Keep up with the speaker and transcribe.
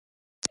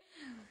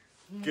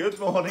Good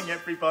morning,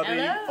 everybody.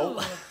 Hello.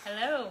 Oh.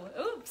 Hello.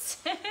 Oops.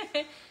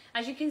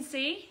 As you can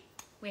see,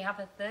 we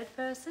have a third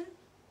person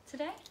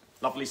today.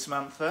 Lovely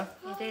Samantha.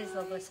 It is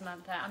lovely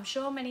Samantha. I'm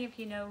sure many of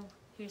you know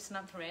who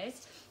Samantha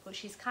is, but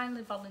she's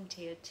kindly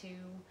volunteered to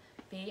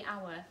be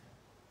our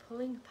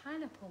pulling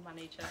pineapple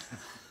manager.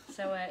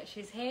 So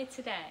she's here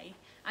today,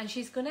 and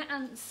she's going to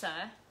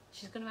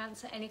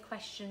answer any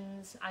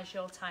questions as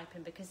you're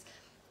typing, because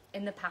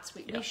in the past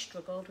we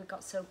struggled, we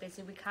got so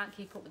busy, we can't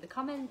keep up with the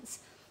comments.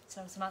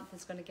 So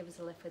Samantha's going to give us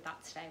a lift with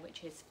that today,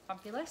 which is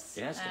fabulous.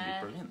 Yeah, it's going to be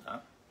brilliant,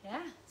 that.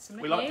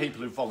 Yeah. We like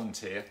people who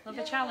volunteer. Love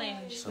a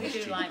challenge. So we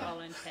do like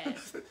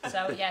volunteers.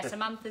 So yeah,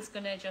 Samantha's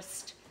going to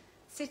just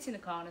sit in the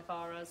corner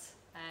for us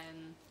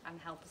and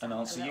help us and out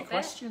answer your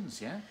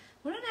questions, yeah.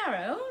 We're on our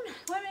own.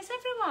 Where is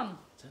everyone?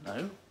 I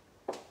don't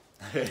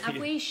know. Have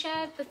we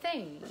shared the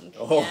thing?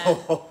 Oh,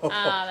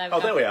 yeah.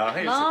 There we are.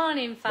 Here's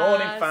Morning, Faz.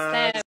 Morning,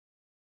 Faz.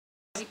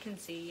 We can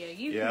see you.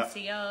 You can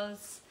see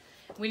us.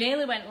 We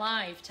nearly went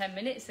live 10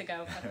 minutes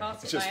ago. I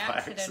caught it by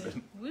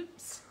accident.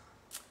 Whoops.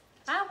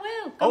 Ah,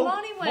 Will. Good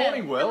morning, Will.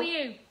 Morning, Will. How are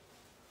you?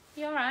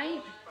 You all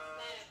right?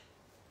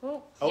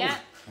 Oh, yeah.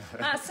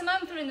 That's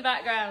Samantha in the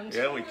background.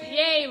 Yeah, we can.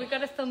 Yay, we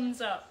got a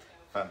thumbs up.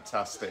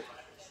 Fantastic.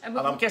 And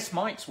I guess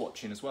Mike's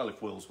watching as well, if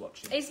Will's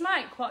watching. Is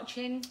Mike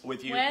watching?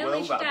 With you,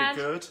 Will, that'd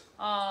be good.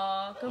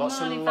 Oh, good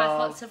lots morning, of Faz. love.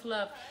 Lots of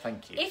love.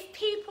 Thank you. If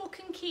people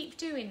can keep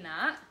doing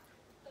that,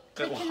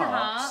 Little clicking the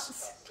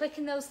hearts,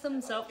 clicking those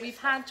thumbs up. We've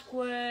had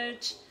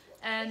word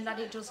that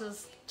it does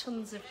us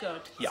tons of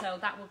good. Yeah. So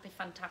that would be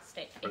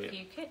fantastic. Brilliant. If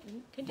you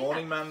can do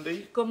Morning, that.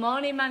 Mandy. Good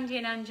morning, Mandy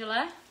and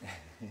Angela.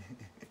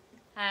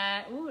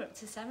 We're up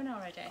to 7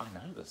 already. I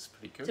know, that's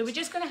pretty good. So we're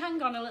just going to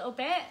hang on a little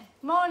bit.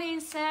 Morning,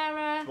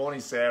 Sarah. Morning,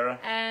 Sarah.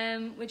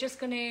 We're just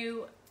going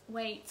to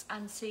wait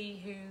and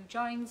see who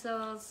joins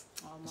us.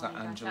 Oh, is that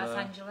Angela? That's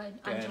Angela.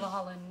 Angela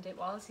Holland it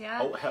was, yeah.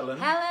 Oh, Helen.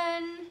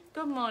 Helen.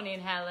 Good morning,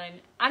 Helen.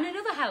 And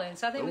another Helen.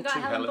 So I think we've got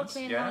Helen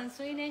Buckley and Helen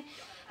Sweeney.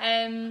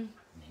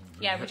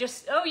 Yeah, we're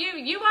just... Oh,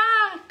 you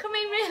are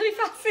coming really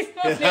fast this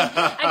morning.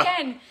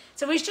 Again.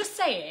 So we're just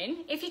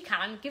saying, if you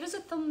can, give us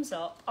a thumbs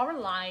up or a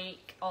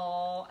like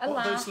or a laugh.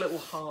 What are those little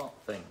heart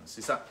things?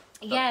 Is that...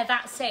 Yeah,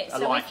 that's it.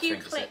 So like if you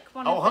thing, click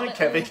one of the little...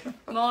 Kevin.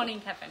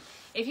 Morning, Kevin.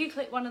 If you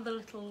click one of the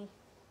little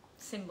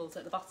symbols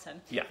at the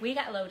bottom, we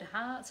get a load of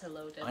hearts, a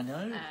load of... I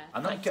know.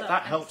 And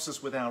that helps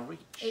us with our reach.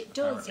 It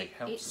does. It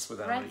helps us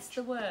with our reach. It spreads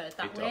the word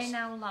that we're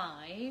now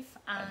live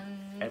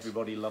and...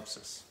 Everybody loves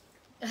us.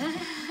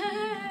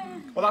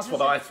 Well, that's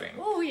what I think.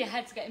 Oh, your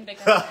head's getting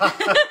bigger.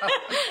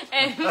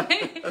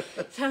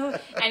 So,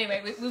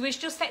 anyway, we was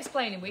just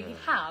explaining, we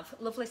have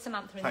lovely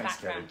Samantha in the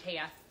background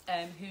here,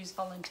 who's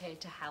volunteered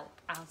to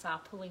help as our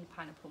pulling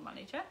pineapple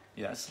manager.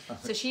 Yes.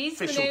 So she's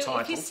going to,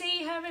 if you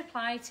see her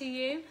reply to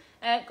you,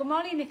 good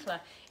morning,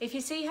 Nicola. If you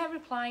see her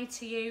reply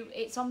to you,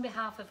 it's on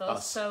behalf of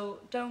us. So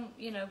don't,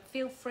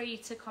 feel free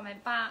to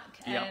comment back.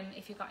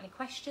 If you've got any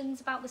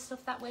questions about the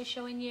stuff that we're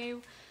showing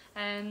you.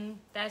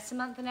 There's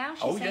Samantha now.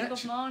 She's saying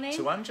good morning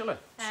to Angela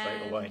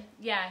straight away.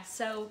 Yeah,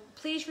 so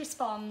please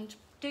respond.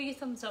 Do your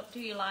thumbs up.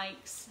 Do your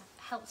likes.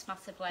 Helps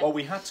massively. Well,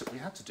 we had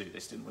to do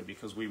this, didn't we?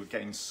 Because we were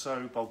getting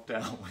so bogged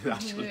down with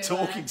actually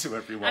talking to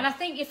everyone. And I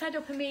think you're fed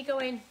up of me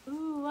going,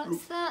 ooh,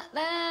 what's that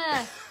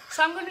there?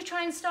 So I'm going to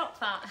try and stop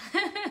that.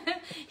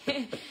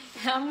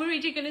 I'm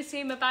worried you're going to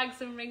see my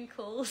bags and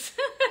wrinkles.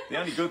 The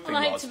only good thing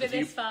was, with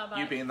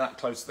you being that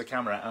close to the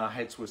camera, our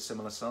heads were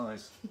similar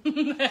size.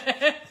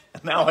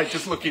 Now I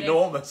just look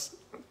enormous.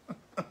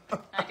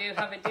 I do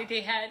have a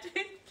diddy head.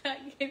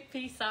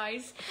 Pea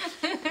size.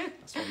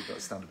 That's why we've got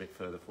to stand a bit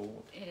further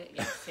forward.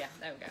 Yes, yeah,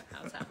 there we go.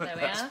 How's that? There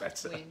we That's are.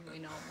 Better. We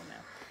normal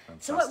now.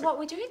 Fantastic. So what are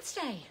we doing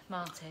today,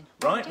 Martin?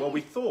 Right, well,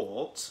 we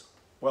thought,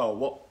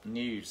 what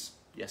news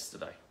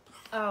yesterday?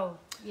 Oh,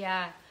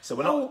 yeah. So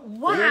we're not... Oh,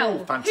 wow.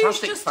 Fantastic. Who's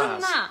just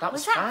done that? That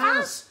was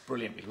Faz?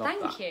 Brilliant, we love that.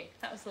 Thank you.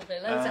 That was lovely.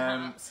 Loads of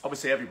hearts.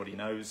 Obviously, everybody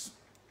knows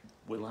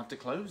we'll have to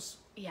close.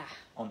 Yeah.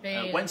 On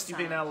Wednesday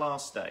being our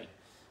last day.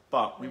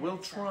 But we will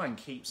try and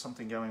keep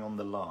something going on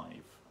the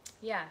live.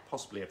 Yeah.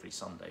 Possibly every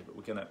Sunday, but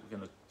we're gonna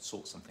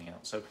sort something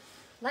out. So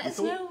let us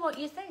know what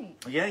you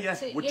think. Yeah.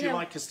 So, Would you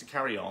like us to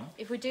carry on?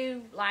 If we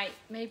do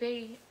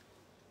maybe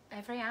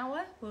every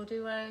hour, we'll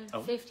do a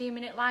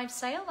 15-minute live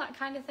sale, that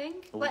kind of thing.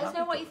 Let us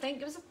know what you think.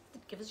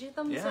 Give us your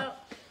thumbs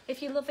up.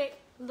 If you love it,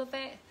 love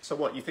it. So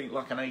what, you think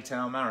like an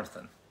 8-hour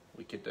marathon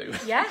we could do?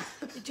 Yeah.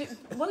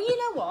 Well, you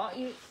know what?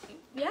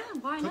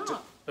 Why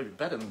not? It'd be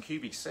better than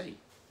QVC.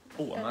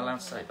 Oh, am I allowed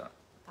to say that?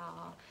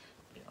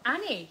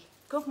 Annie,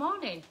 good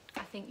morning.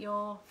 I think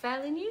you're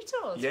fairly new to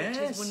us, which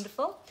is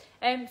wonderful.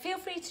 Feel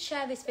free to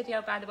share this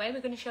video, by the way.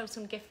 We're going to show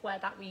some giftware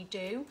that we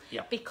do.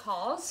 Yeah.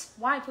 Because,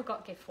 why have we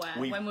got giftware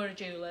when we're a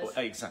jewellers?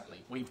 Exactly.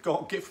 We've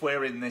got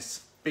giftware in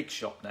this big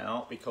shop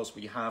now because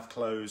we have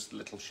closed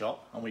Little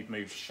Shop and we've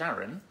moved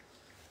Sharon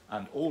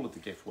and all of the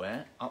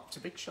giftware up to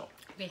Big Shop.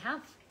 We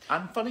have.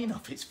 And funny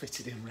enough, it's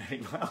fitted in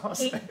really well,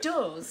 hasn't it? It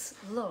does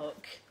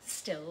look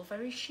still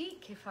very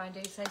chic, if I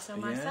do say so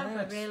myself.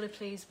 Yes. We're really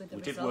pleased with the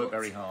results. We did work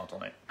very hard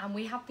on it. And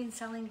we have been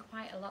selling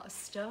quite a lot of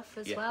stuff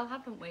as well,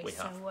 haven't we? We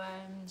have.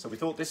 So we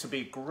thought this would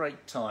be a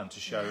great time to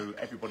show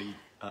everybody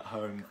at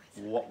home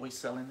what we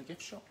sell in the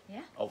gift shop.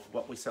 Yeah. Of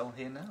what we sell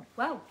here now.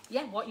 Well,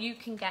 yeah, what you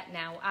can get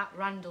now at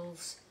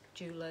Randalls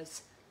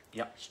Jewellers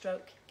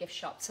stroke gift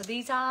shop. So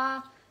these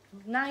are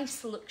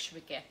nice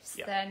luxury gifts.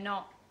 Yep. They're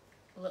not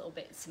little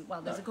bits,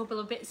 well, there's a couple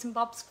of bits and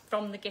bobs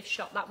from the gift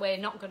shop that we're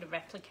not going to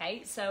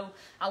replicate, so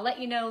I'll let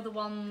you know the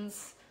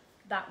ones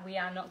that we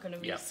are not going to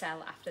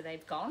resell after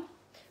they've gone,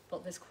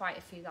 but there's quite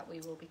a few that we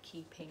will be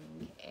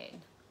keeping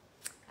in.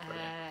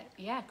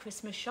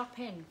 Christmas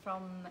shopping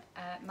from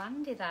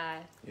Mandy there.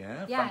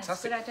 Yeah, fantastic.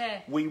 It's a good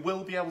idea. We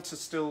will be able to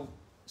still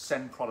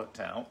send product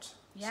out,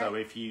 so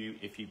if you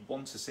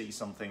want to see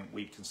something,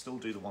 we can still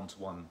do the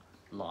one-to-one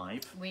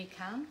live. We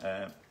can.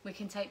 We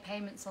can take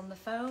payments on the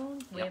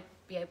phone. We'll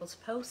be able to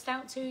post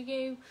out to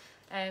you.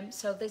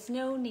 So there's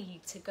no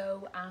need to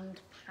go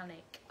and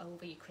panic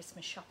over your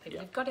Christmas shopping.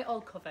 We've got it all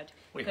covered.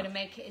 We're going to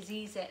make it as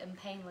easy and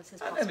painless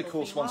as possible. And then, of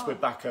course, once we're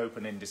back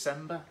open in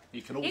December,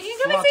 you can all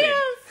flood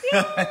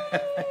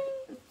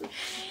in.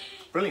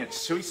 Brilliant.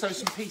 Shall we sew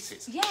some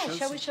pieces? Yeah,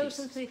 shall we show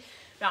some pieces?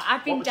 Right,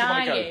 I've been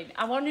dying.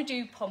 I want to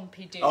do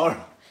Pompidou. Oh.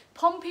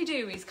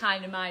 Pompidou is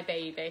kind of my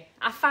baby.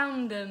 I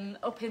found them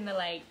up in the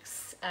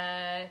lakes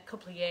a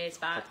couple of years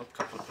back.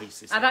 Couple of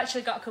pieces. I've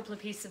actually got a couple of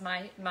pieces of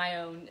my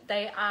own.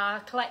 They are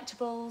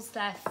collectibles.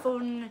 They're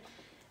fun,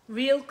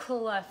 real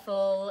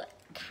colourful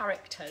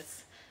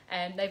characters.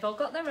 They've all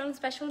got their own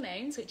special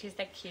names, which is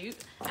they're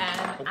cute.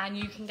 And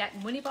you can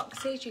get money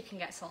boxes, you can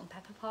get salt and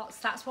pepper pots.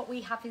 That's what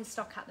we have in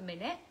stock at the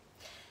minute.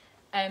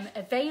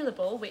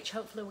 Available, which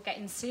hopefully we're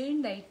getting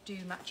soon. They do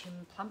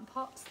matching plant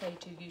pots, they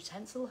do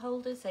utensil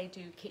holders, they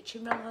do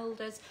kitchen roll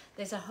holders.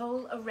 There's a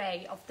whole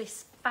array of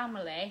this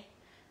family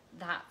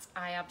that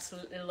I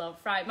absolutely love.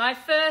 Right, my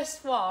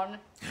first one,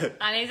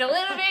 and it's a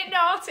little bit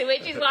naughty,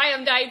 which is why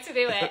I'm dying to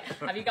do it.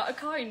 Have you got a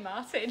coin,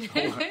 Martin?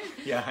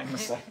 Yeah, hang on a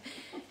sec.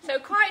 So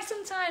quite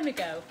some time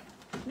ago,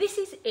 this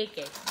is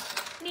Iggy.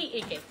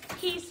 Meet Iggy.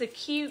 He's the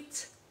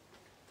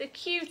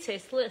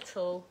cutest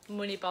little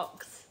money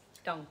box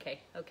donkey,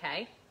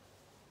 okay?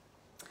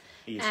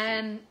 He is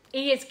cute.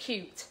 He is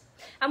cute.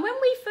 And when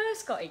we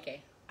first got Iggy,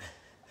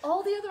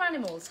 all the other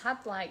animals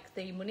had like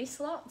the money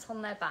slots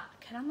on their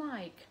back, and I'm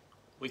like,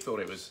 we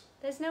thought it was...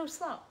 There's no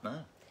slot.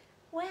 No.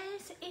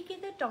 Where's Iggy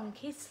the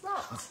donkey's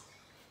slot?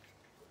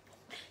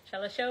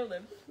 Shall I show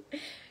them?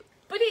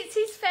 But it's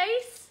his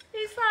face.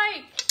 It's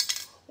like,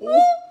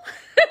 oh.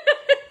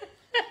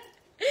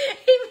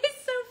 It was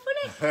so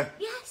funny.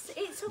 Yes,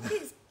 it's up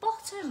its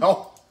bottom.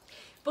 Oh.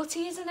 But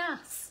he is an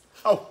ass.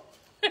 Oh.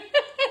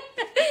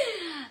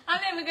 And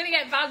then we're going to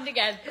get banned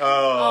again.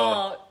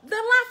 Oh. The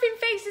laughing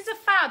face is a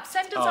fab.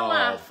 Send us a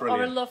laugh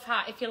brilliant. or a love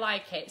heart if you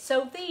like it.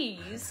 So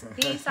these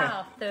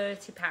are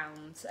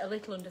 £30, a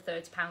little under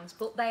 £30,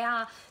 but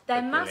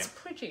they're mass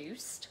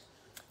produced,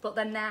 but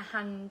then they're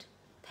hand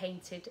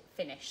painted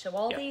finish. So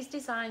all these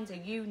designs are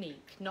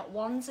unique. Not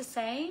one's the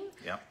same.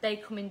 Yep. They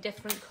come in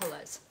different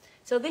colours.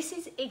 So this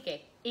is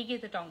Iggy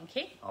the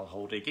donkey. I'll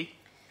hold Iggy.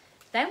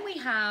 Then we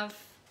have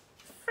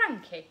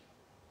Frankie.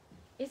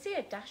 Is he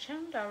a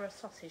dachshund or a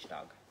sausage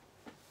dog?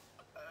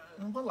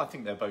 Well, I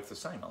think they're both the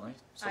same, aren't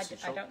they? I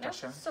don't know.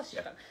 Dachshund?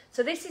 Sausage dog.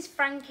 So this is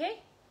Frankie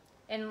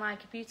in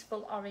like a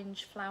beautiful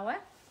orange flower.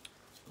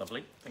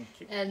 Lovely, thank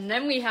you. And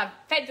then we have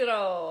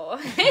Pedro.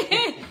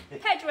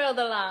 Pedro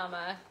the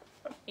llama.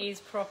 He's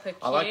proper cute.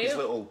 I like his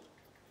little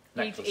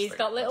necklace. He's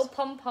got a little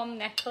pom-pom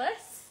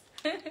necklace.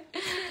 And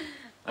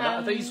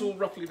are these all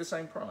roughly the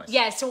same price?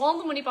 Yeah, so all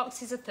the money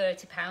boxes are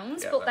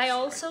 £30, but they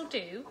also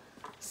great. do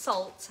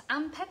salt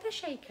and pepper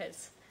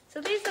shakers.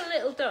 So these are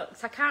little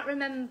ducks. I can't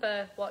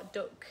remember what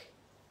the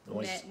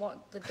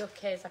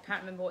duck is. I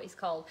can't remember what he's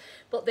called.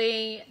 But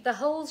the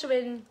holes are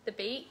in the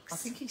beaks. I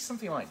think he's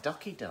something like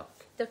Ducky Duck.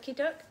 Ducky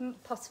Duck?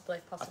 Possibly.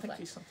 I think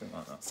he's something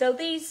like that. So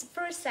these,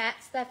 for a set,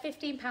 they're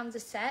 £15 a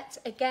set.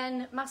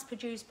 Again,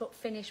 mass-produced but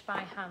finished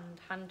by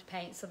hand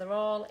paint. So they're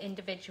all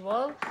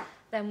individual.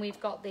 Then we've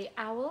got the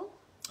owl.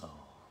 Oh.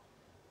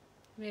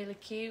 Really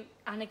cute.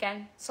 And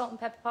again, salt and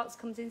pepper pots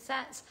comes in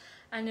sets.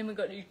 And then we've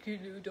got this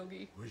cute little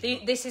doggy.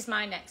 This is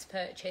my next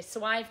purchase.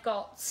 So I've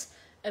got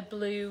a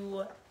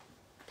blue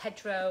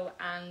Pedro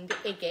and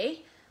Iggy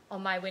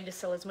on my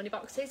windowsill as money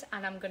boxes,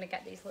 and I'm going to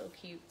get these little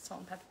cute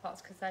salt and pepper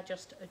pots because they're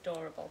just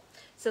adorable.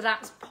 So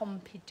that's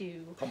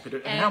Pompidou.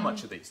 Pompidou. And how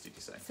much are these, did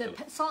you say? So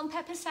salt and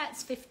pepper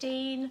sets,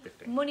 15.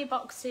 Money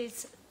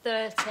boxes,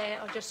 30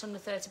 or just under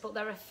 30, but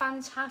they're a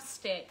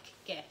fantastic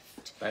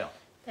gift. They are.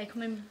 They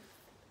come in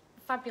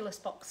fabulous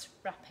box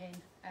wrapping.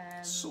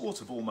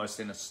 Sort of almost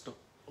in a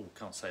oh,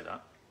 can't say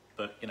that,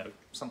 but you know,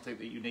 something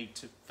that you need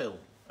to fill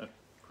at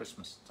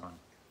Christmas time.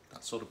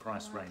 That sort of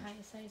price range. Can't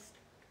you say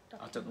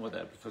I don't know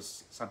whether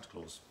because Santa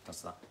Claus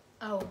does that.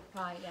 Oh,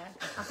 right, yeah.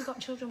 Have we got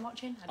children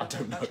watching? I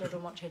don't know. Got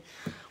children watching.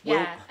 Will,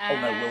 yeah. Oh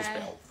no, Will's a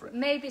bit old for it.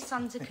 Maybe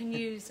Santa can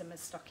use them as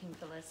stocking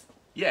fillers.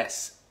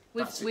 Yes.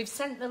 We've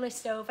sent the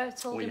list over,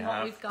 told him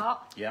what we've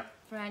got. Yeah.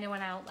 For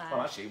anyone out there.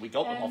 Well, actually, we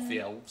got them off the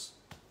elves.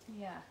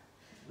 Yeah.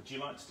 Would you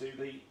like to do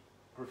the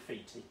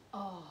graffiti?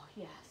 Oh,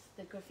 yes,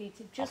 the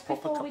graffiti. Just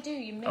before we do,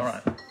 you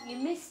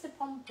missed the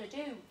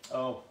pompadour.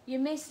 Oh. You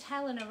missed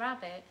Helena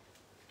Rabbit.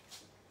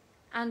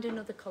 And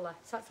another colour.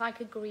 So that's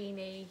like a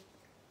greeny,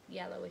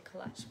 yellowy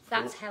colour.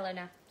 That's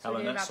Helena. So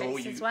Helena, so all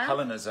you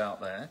Helenas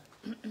out there,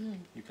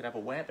 you could have a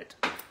webbit.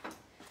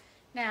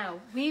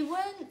 Now, we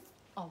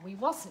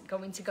wasn't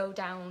going to go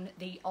down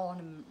the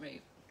ornament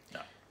route. No.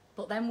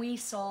 But then we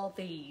saw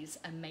these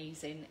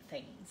amazing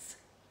things.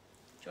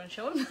 Do you want to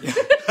show them?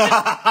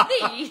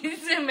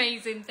 These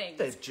amazing things.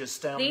 They're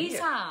just down here. These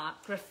are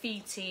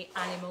graffiti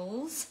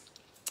animals.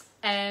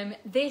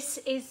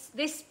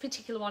 This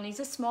particular one is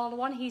a smaller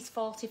one. He's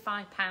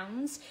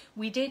 £45.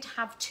 We did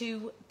have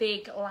 2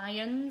 big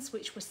lions,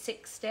 which were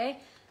 60.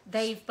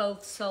 They've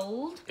both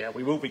sold. Yeah,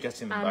 we will be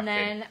getting them back in. And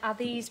then are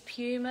these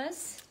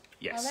pumas?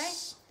 Yes.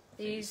 Are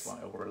they? These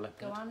or a leopard.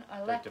 Go on,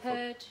 a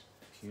leopard.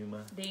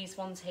 Puma. These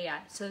ones here.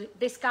 So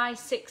this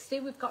guy's 60.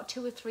 We've got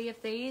 2 or 3 of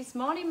these.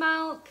 Morning,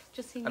 Milk.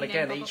 Just seen. And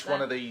again, each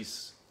one of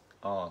these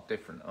are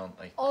different, aren't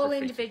they? All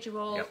graffiti.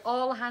 Individual, yep.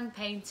 All hand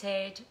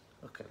painted.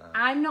 Look at that.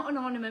 I'm not an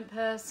ornament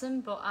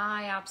person, but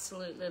I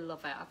absolutely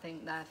love it. I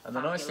think they're And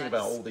fabulous. the nice thing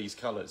about all these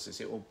colours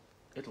is it'll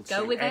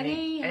go with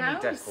any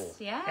house. decor.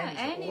 Yeah,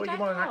 any Or decor.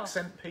 you want an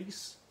accent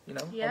piece, you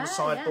know, on the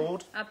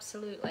sideboard. Yeah,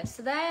 absolutely.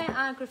 So there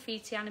are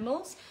graffiti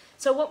animals.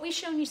 So what we've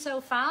shown you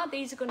so far,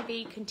 these are going to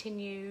be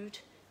continued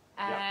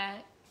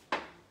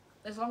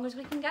as long as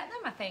we can get them,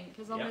 I think.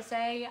 As long as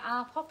they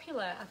are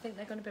popular, I think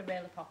they're going to be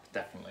really popular.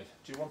 Definitely.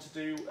 Do you want to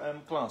do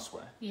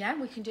glassware? Yeah,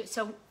 we can do it.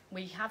 So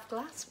we have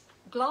glassware.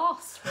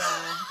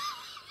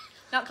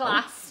 Not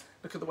glass. Oh,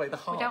 look at the way the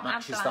heart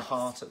matches the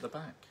heart at the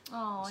back.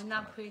 Oh, isn't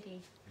that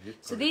pretty?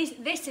 So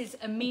this is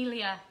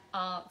Amelia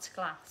Art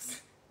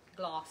Glass.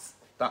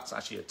 That's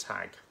actually a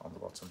tag on the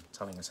bottom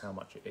telling us how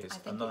much it is. I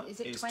think and that is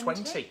it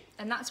 20?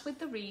 And that's with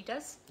the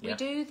readers. Yeah. We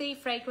do the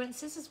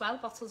fragrances as well,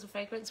 bottles of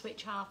fragrance,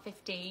 which are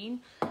 15.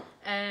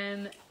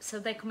 So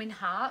they come in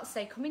hearts,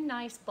 they come in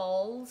nice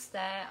balls.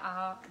 They're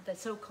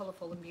so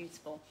colourful and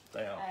beautiful.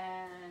 They are.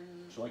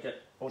 Shall I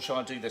get, or shall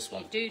I do this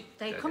one?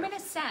 They come in a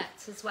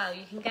set as well.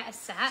 You can get a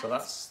set. So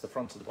that's the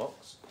front of the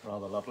box.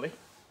 Rather lovely.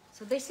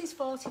 So this is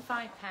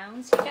 £45.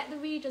 You get the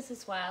readers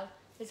as well.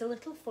 There's a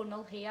little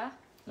funnel here.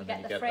 You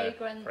get the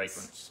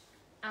fragrance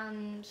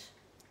and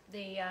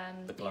the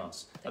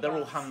glass. They're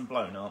all hand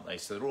blown, aren't they?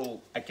 So they're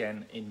all,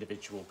 again,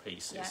 individual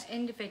pieces. Yeah,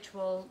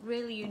 individual,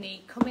 really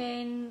unique. Come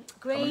in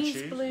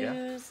greens,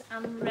 blues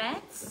and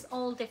reds,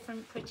 all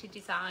different pretty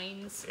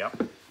designs. Yeah.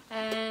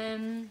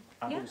 And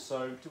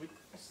also,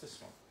 what's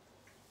this one?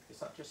 Is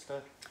that just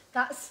a...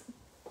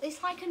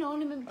 It's like an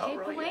ornament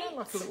paperweight. Right, yeah,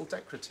 like a little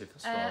decorative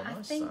as well. Nice,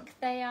 I think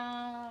they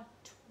are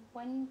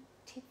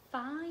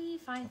 25,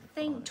 I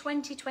think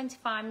 20-25.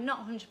 I'm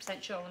not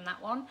 100% sure on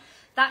that one.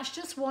 That's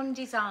just one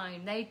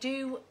design. They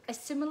do a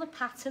similar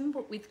pattern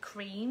but with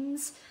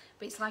creams,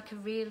 but it's like a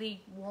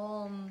really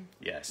warm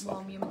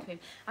yummy cream.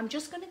 I'm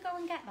just going to go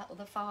and get that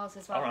other vase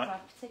as well.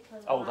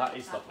 All right. That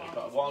is lovely.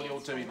 But while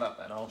you're doing that,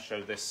 then I'll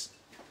show this.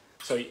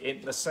 So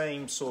in the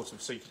same sort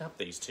of, so you can have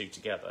these two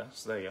together.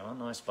 So there you are,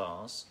 nice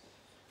vase.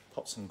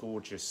 Put some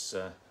gorgeous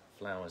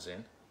flowers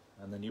in,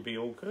 and then you'll be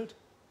all good.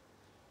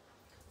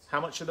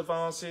 How much are the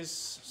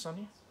vases,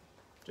 Sonia?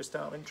 Just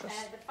out of interest.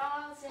 The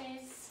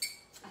vases,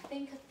 I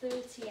think, are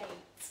 38.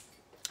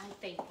 I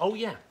think. Oh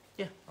yeah.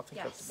 I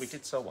think we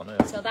did sell one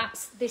earlier. So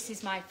this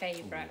is my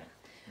favourite.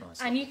 Yeah.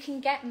 Nice. And you can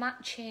get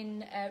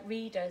matching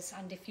readers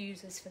and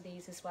diffusers for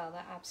these as well.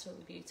 They're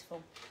absolutely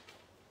beautiful.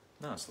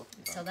 No, it's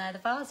lovely. So they're the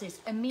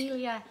vases.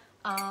 Amelia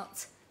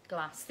Art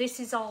Glass. This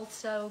is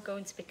also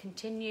going to be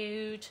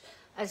continued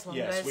as long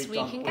as we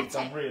can get it. We've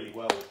done really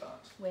well with that.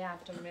 We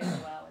have done really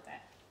well with it.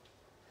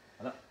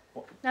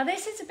 Now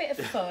this is a bit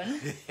of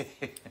fun.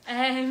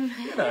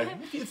 You know,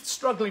 if you're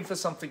struggling for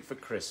something for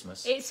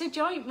Christmas. It's a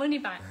joint money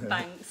bank.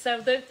 So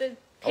the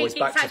pig is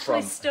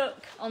actually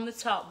stuck on the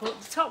top, but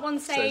the top one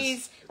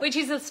says, which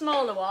is a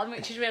smaller one,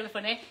 which is really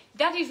funny,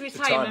 Daddy's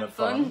retirement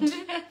fund.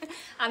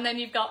 And then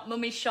you've got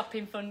Mummy's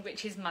shopping fund,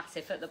 which is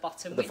massive at the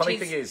bottom. The funny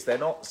thing is, they're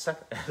not so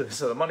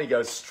the money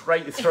goes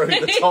straight through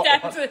the top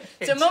one.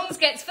 So Mum's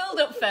gets filled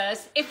up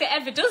first, if it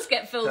ever does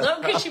get filled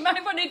up, because you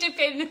might want to dip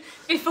in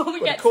before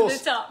we get to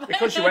the top.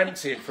 Because you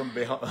empty it from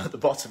behind, at the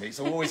bottom, it's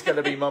always going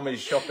to be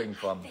Mummy's shopping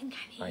fund. I think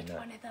I need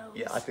one of those.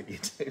 Yeah, I think you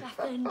do. Beth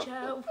and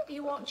Joe, are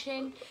you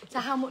watching? So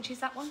how much is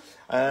that one?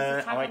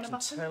 I can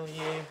tell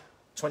you,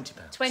 £20.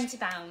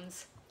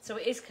 £20. So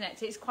it is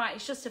connected.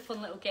 It's just a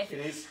fun little gift.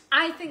 It is.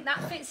 I think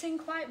that fits in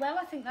quite well.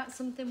 I think that's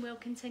something we'll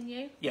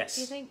continue. Yes.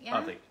 Do you think? Yeah.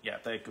 I think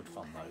they're good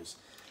fun those.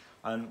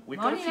 And we've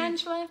Morning, got a few.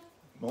 Angela.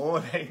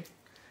 Morning.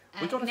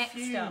 We've got next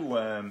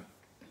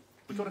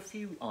a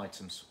few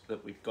items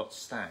that we've got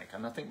Stag,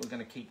 and I think we're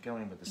going to keep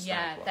going with the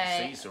Stag ones.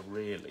 These are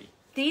really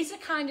These are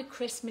kind of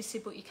Christmassy,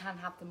 but you can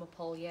have them up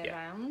all year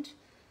round.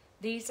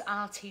 These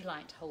are tea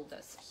light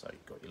holders. So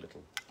you've got your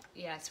little...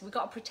 Yeah, so we've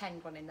got a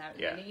pretend one in there at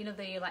the minute. You know,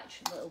 the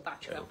electric little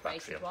battery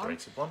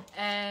operated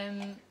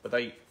one. But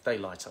they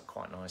light up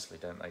quite nicely,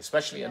 don't they?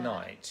 Especially at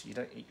night.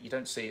 You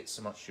don't see it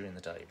so much during the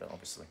day, but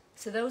obviously.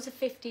 So those are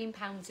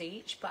 £15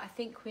 each, but I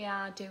think we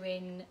are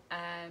doing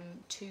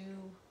 2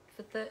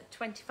 for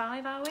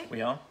 25, are we?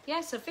 We are.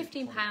 Yeah, so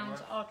 £15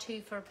 or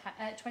 2 for a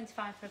pair,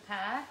 25 for a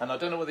pair. And I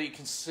don't know whether you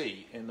can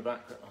see in the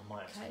background. I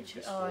might have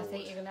to I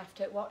think you're going to have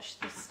to watch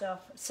this stuff.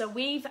 So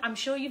I'm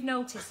sure you've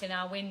noticed in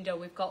our window,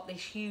 we've got this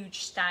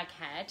huge stag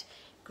head.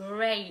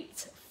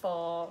 Great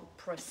for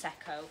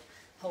prosecco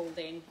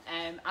holding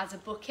as a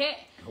bucket.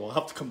 We'll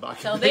have to come back.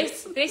 So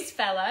this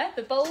fella,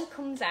 the bowl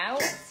comes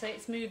out, so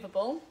it's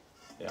movable.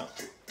 Yeah.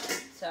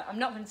 So I'm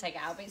not going to take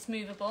it out, but it's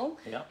movable.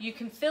 Yeah. You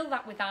can fill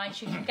that with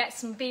ice. You can get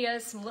some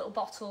beers, some little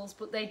bottles,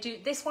 but they do.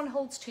 This one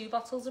holds 2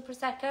 bottles of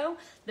prosecco.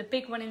 The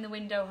big one in the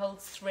window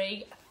holds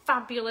 3.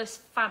 Fabulous,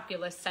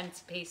 fabulous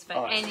centerpiece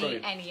for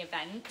any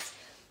event.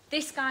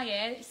 This guy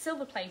here is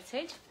silver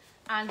plated,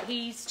 and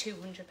he's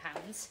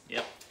 £200.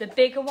 Yep. The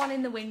bigger one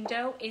in the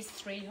window is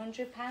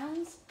 £300.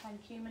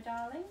 Thank you, my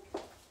darling.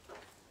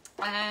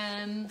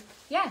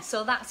 Yeah,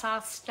 so that's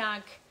our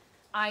stag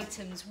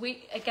items. We're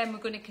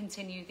going to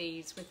continue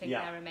these. We think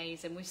they're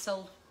amazing. We've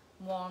sold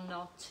 1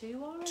 or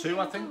 2 already.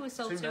 2, I think. We've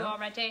sold 2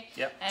 already.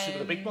 Yep, 2 of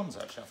the big ones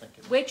actually, I think.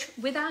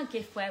 With our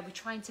giftware, we're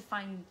trying to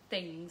find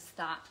things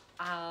that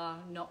are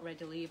not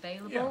readily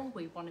available. Yeah.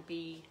 We want to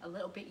be a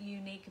little bit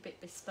unique, a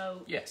bit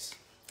bespoke. Yes.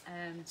 so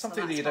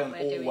Something that you don't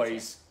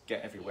always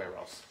get everywhere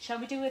else. Shall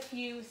we do a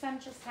few? Sam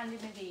just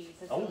handed me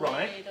these. As a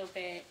little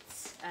bit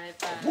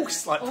of...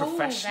 it's like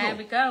professional. There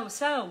we go.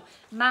 So,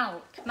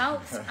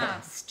 Malk's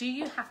asked, do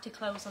you have to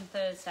close on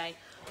Thursday?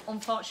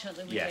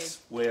 Unfortunately, we do. Yes,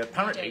 we're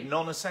apparently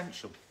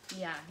non-essential.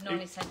 Yeah,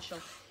 non-essential.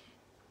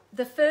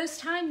 The first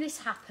time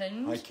this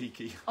happened... Hi,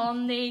 Kiki.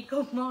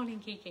 Good morning,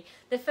 Kiki.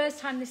 The first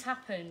time this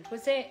happened,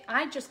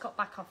 I just got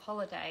back off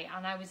holiday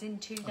and I was in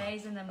 2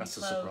 days and then we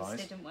closed,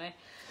 didn't we?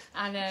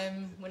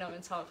 And we're not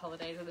going to talk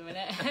holidays at the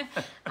minute.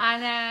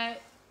 And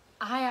I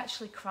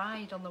actually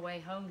cried on the way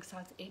home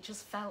because it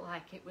just felt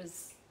like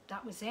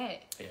that was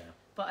it. Yeah.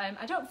 But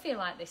I don't feel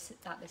like this.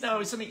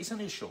 No, it's only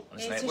a short one,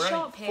 isn't it? It's a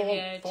short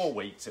period. 4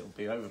 weeks, it'll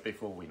be over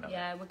before we know it.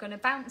 Yeah, we're going to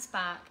bounce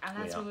back. And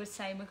as we were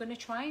saying, we're going to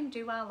try and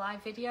do our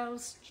live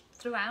videos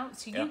throughout.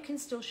 So you can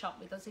still shop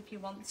with us if you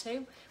want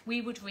to.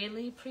 We would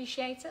really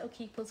appreciate it. It'll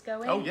keep us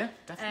going. Oh, yeah,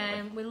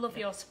 definitely. We love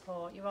your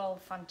support. You're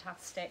all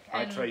fantastic.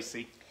 Hi,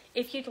 Tracy.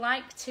 If you'd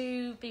like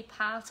to be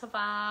part of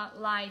our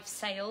live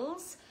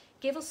sales,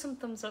 give us some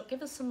thumbs up,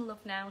 give us some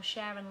love now,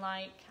 share and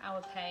like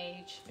our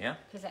page. Yeah.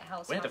 Because it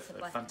helps massively.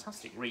 We had a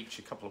fantastic reach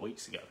a couple of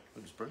weeks ago.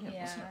 It was brilliant,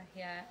 wasn't it?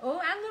 Yeah. Oh,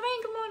 and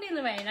Lorraine, good morning,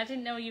 Lorraine. I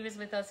didn't know you was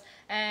with us.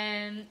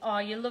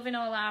 You're loving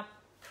all our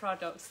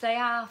products. They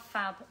are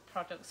fab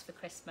products for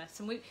Christmas.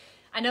 And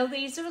I know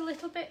these are a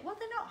little bit, well,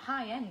 they're not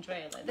high-end,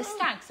 really. The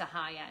Stags are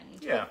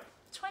high-end. Yeah.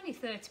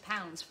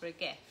 £20-30 for a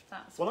gift.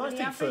 That's well, I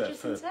think average,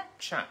 for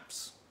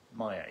chaps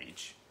my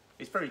age,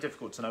 it's very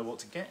difficult to know what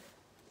to get.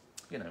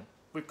 You know,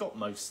 we've got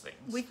most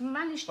things. We've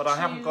managed but I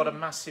haven't got a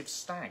massive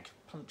Stag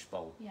punch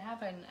bowl. You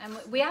haven't. And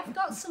we have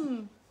got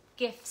some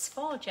gifts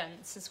for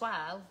gents as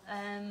well,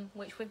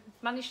 which we've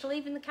managed to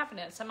leave in the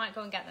cabinet, so I might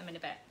go and get them in a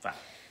bit.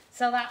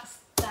 So that's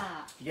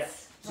that.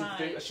 Yes.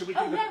 Right. Should we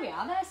there we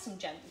are. There's some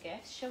gent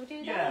gifts. Shall we do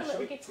that? Yeah, a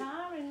little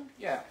guitar and...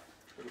 Yeah,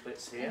 little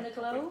bits here. In the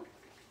globe.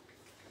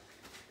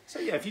 So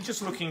yeah, if you're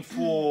just looking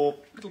for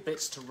little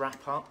bits to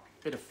wrap up,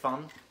 bit of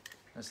fun.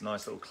 There's a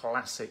nice little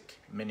classic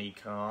mini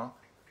car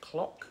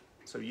clock.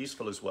 So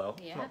useful as well,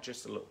 not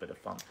just a little bit of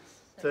fun.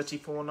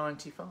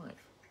 $34.95.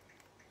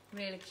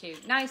 Really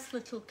cute. Nice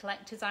little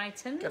collector's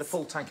items. Get a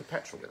full tank of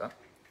petrol with that.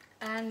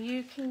 And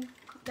you can,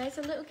 there's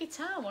a little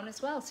guitar one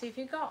as well. So if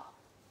you've got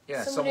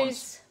someone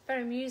who's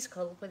very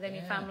musical within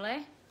your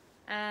family,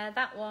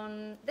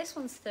 this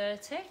one's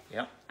 30.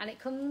 Yeah. And it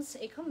comes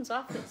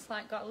off. It's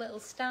like got a little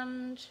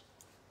stand.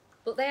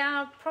 But they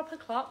are proper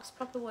clocks,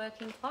 proper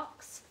working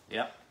clocks.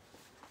 Yeah.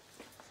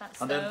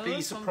 And then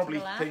these are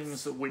probably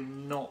things that we're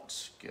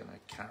not going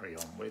to carry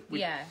on with.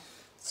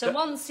 So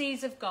once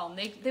these have gone,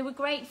 they were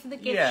great for the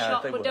gift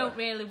shop, but don't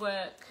really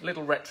work.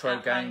 Little retro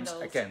games,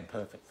 again,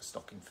 perfect for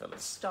stocking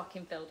fillers.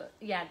 Stocking filler.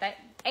 Yeah, they're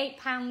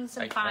 £8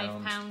 and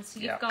 £5. So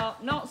you've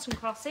got noughts and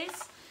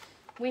crosses.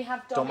 We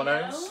have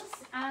dominoes.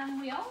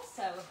 And we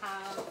also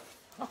have...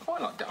 I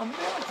quite like... I mean,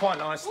 they're quite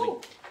nicely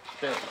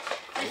built.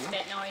 It's a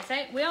bit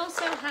noisy. We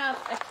also have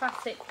a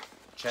classic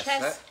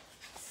chess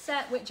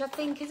set, which I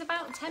think is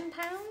about £10,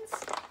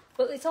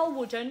 but it's all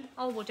wooden,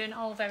 all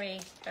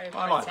very, very pretty.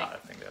 I like that.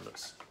 I think that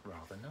looks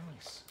rather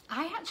nice.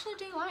 I actually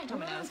do like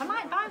dominoes. I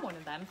might buy one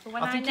of them for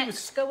when I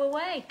next go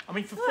away. I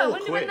mean, for £4. I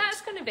wonder when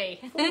that's going to be.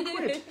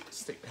 £4.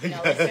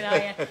 No,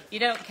 listen, you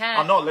don't care.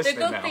 I'm not listening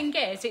now. The good thing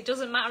is, it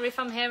doesn't matter if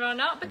I'm here or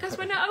not because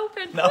we're not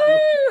open. No.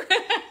 Woo!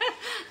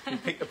 You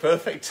picked the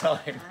perfect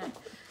time.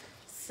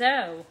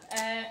 So,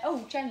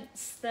 oh,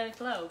 gents, the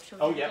globe. Shall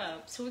we do the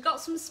globe? So we've got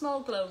some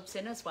small globes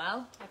in as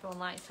well. Everyone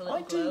likes a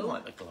little globe. I do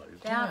like the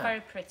globe. They are very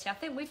pretty. I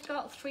think we've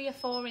got 3 or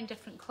 4 in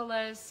different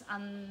colours,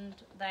 and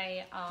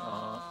they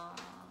are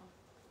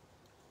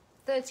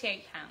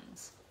 £38.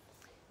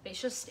 But it's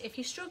just, if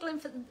you're struggling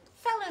for...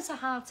 Fellas are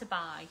hard to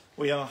buy.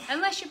 We are.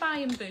 Unless you're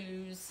buying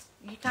booze,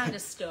 you're kind of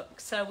stuck.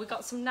 So we've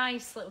got some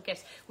nice little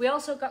gifts. We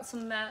also got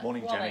some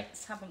Morning,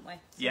 wallets, haven't we? Some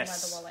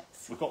yes. leather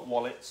wallets. We've got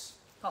wallets.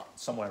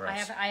 Somewhere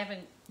else. I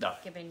haven't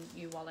given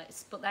you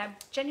wallets, but they're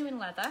genuine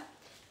leather.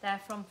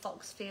 They're from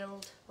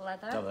Foxfield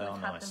Leather. Oh, they are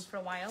We've had nice. them for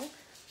a while.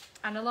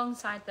 And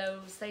alongside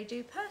those, they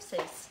do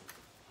purses.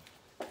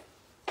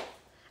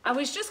 I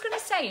was just going to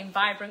say in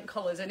vibrant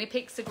colours, and he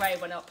picks the grey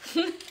one up.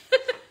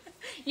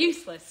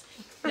 Useless.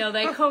 No,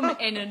 they come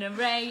in an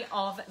array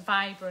of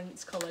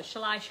vibrant colours.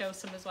 Shall I show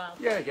some as well?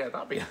 Yeah,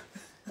 that'd be...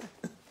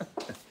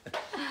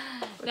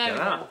 There we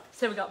go.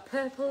 So we've got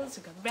purples,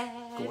 we've got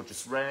reds.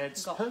 Gorgeous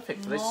reds. Got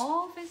perfect for this.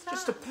 mauve, is that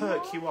just to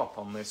perk mauve? you up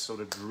on this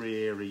sort of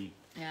dreary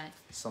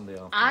Sunday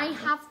afternoon. I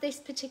have this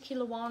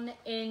particular one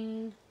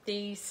in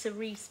the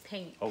cerise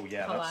pink Oh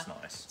yeah, colour. that's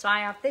nice. So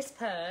I have this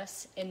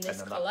purse in this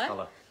And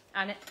colour,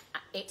 and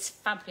it's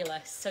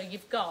fabulous. So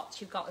you've got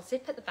a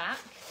zip at the back.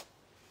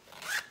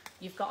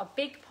 You've got a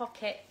big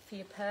pocket for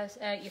your purse,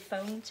 your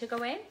phone to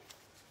go in,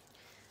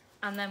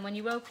 and then when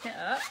you open it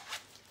up,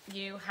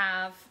 you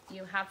have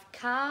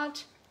card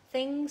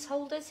things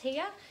holders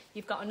here.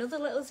 You've got another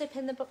little zip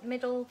in the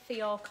middle for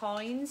your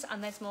coins,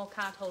 and there's more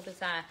card holders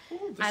there.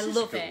 Ooh, I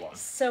love it. One.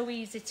 So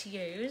easy to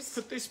use.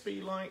 Could this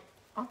be like?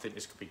 I think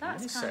this could be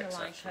That's kind of unisex,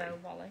 like actually. a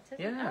wallet, isn't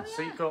it? Yeah. Oh,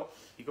 So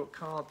you've got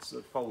cards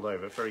that fold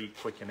over very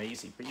quick and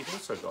easy, but you've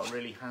also got a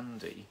really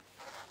handy.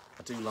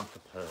 I do like a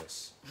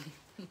purse.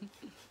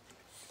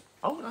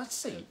 Oh, let's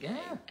see.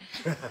 Yeah.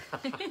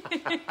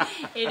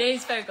 It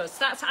is very good. So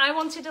that's I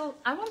wanted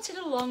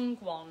a long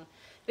one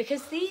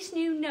because these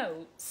new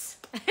notes.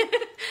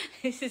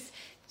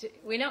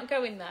 We're not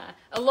going there.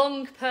 A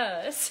long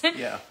purse.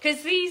 Yeah.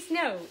 Because these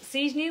notes,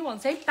 these new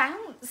ones, they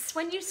bounce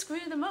when you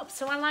screw them up.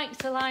 So I like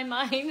to lie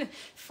mine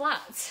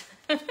flat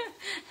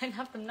and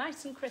have them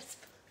nice and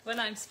crisp when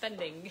I'm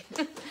spending,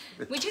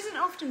 which isn't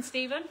often,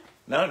 Stephen.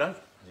 No.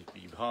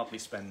 You hardly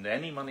spend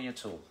any money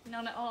at all.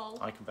 None at all.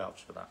 I can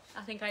vouch for that.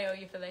 I think I owe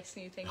you for this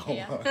new thing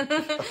here.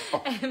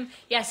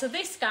 Yeah, so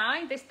this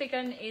big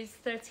one is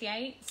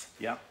 38.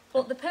 Yeah.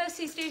 But the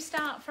purses do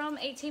start from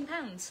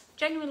 £18.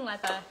 Genuine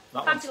leather,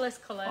 fabulous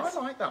colours. I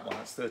like that one.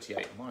 That's 38.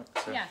 I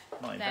might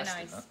they're invest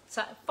nice. in that.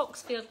 So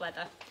Foxfield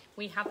leather,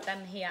 we have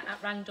them here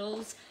at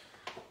Randalls.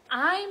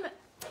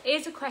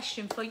 Here's a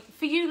question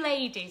for you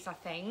ladies, I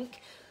think.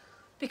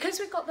 Because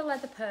we've got the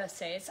leather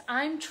purses,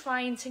 I'm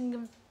trying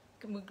to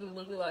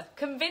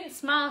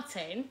convince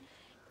Martin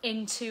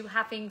into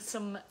having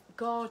some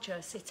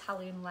gorgeous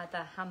Italian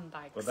leather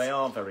handbags. Well, they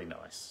are very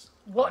nice.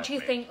 What do you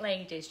think,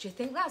 ladies? Do you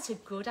think that's a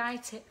good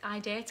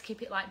idea to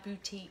keep it like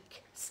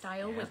boutique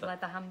style with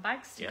leather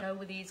handbags to go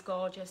with these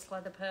gorgeous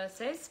leather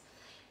purses?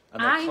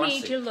 And I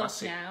classic, need your look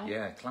classic, now.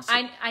 Yeah,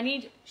 classic. I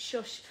need...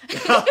 Shush.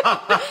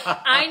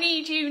 I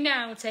need you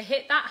now to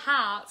hit that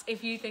heart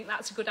if you think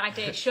that's a good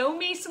idea. Show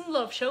me some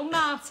love. Show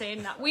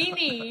Martin that we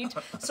need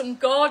some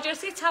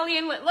gorgeous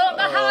Italian... Look,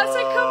 the hearts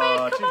are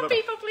coming. Come on,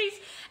 people, please.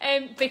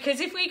 Because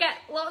if we get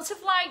lots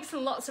of likes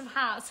and lots of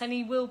hearts, then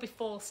he will be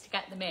forced to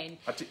get them in.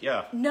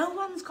 Yeah. No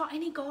one's got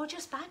any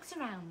gorgeous bags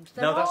around.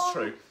 No, that's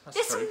true.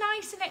 There's some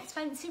nice and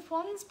expensive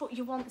ones, but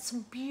you want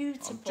some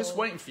beautiful... I'm just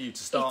waiting for you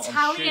to start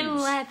Italian on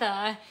shoes.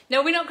 leather.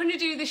 No, we're not going to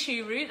do the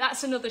shoe route.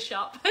 That's another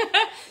shop.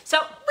 So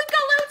we've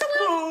got loads of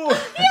little...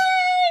 Yay!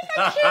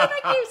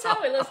 Thank you.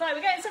 So it looks like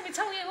we're getting some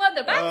Italian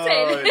leather bags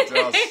in. It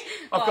does.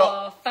 I've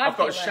got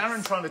fabulous.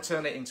 Sharon trying to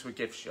turn it into a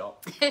gift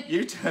shop.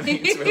 You turn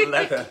it into a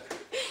leather.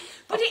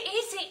 But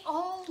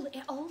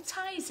it all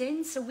ties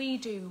in, so we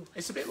do.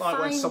 It's a bit like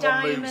when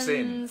someone moves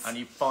in and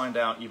you find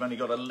out you've only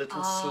got a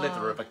little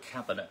slither of a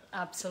cabinet.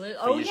 Absolutely.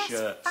 For your yes,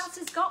 shirts. Faz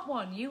has got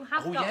one. You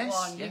have got yes,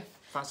 one. yeah. You've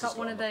Faz got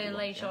one of the lovely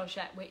Les one,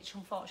 Georgette, which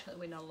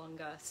unfortunately we're no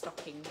longer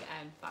stocking.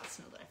 That's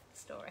another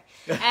story.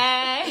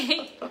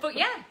 But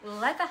yeah,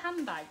 leather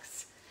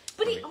handbags.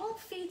 But it all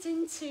feeds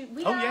into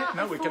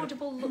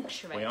affordable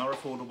luxury. We are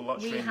affordable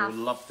luxury, and you'll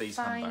love these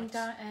handbags.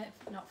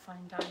 Not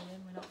fine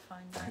dining. We're not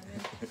fine dining.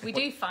 We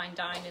do fine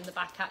dine in the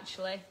back,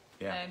 actually.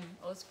 Yeah.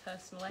 Us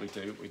personally.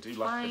 We do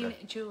like fine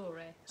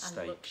jewellery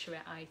and luxury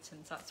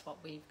items. That's what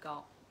we've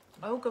got.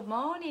 Oh, good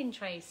morning,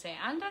 Tracy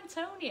and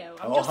Antonio.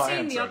 I'm just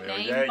seeing the odd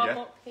name pop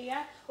up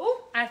here.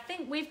 Oh, I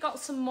think we've got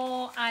some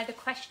more either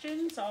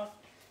questions or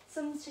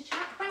some to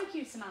chat. Thank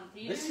you, Samantha.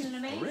 You're doing an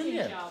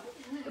amazing job.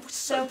 It's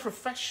so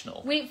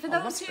professional. For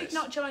those who've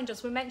not joined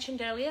us, we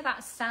mentioned earlier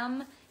that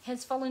Sam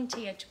has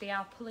volunteered to be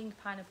our pulling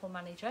pineapple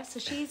manager.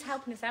 So she's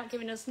helping us out,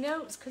 giving us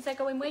notes because they're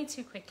going way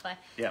too quickly.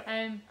 Yeah.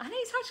 And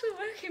it's actually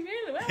working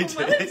really well.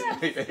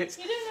 It is.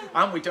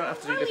 And we don't have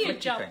to do the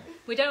flicky thing.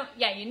 We don't.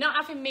 Yeah, you're not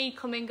having me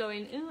come in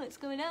going, oh, what's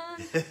going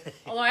on?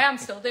 Although I am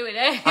still doing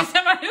it. So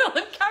I will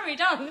have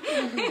carried on.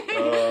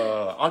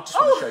 I just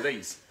want to show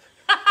these.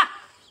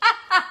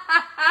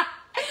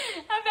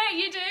 I bet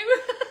you do.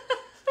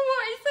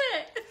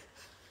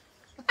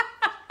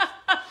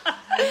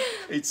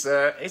 It's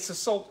a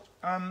salt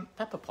and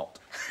pepper pot.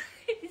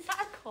 Is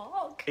that a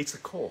cork? It's a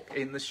cork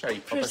in the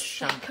shape of a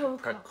champagne.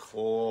 Of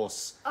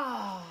course.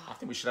 Oh. I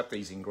think we should have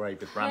these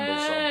engraved with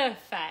Randalls on.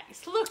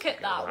 Perfect. Look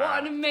at that.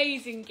 What an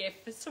amazing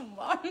gift for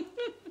someone.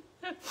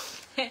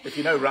 If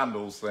you know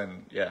Randalls,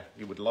 then yeah,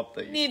 you would love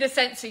these. Need a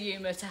sense of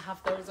humour to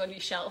have those on your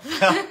shelf.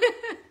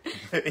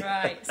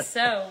 Right,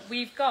 so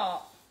we've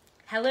got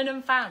Helen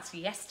and Faz,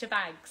 yes to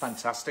bags.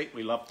 Fantastic,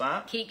 we love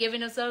that. Keep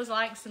giving us those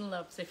likes and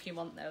loves if you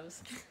want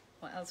those.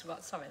 What else have we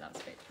got? Sorry, that's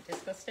a bit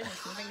disgusting.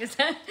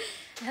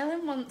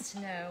 Helen wants to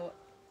know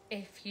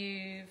if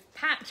you've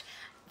packed.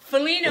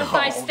 Funnily enough,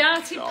 I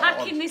started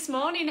packing this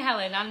morning,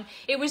 Helen, and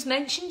it was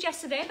mentioned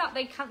yesterday that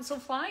they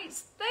cancelled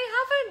flights. They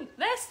haven't.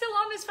 They're still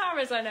on as far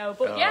as I know.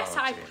 But yes,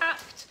 I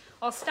packed,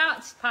 or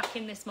started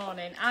packing this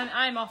morning.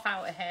 I'm off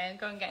out of here,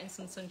 going getting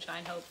some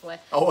sunshine, hopefully.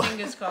 Oh.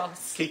 Fingers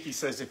crossed. Kiki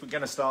says if we're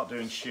going to start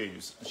doing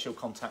shoes, she'll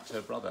contact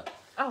her brother.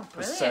 Oh,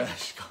 brilliant.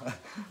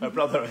 Her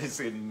brother is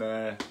in...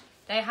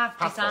 they have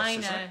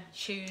designer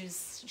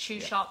shoes,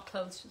 shop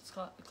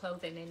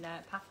clothing in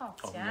Paphos.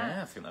 Oh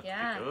yeah, I think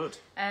that'd be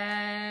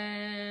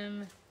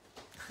good.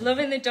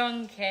 Loving the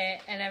donkey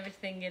and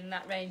everything in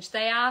that range.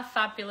 They are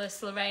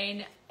fabulous,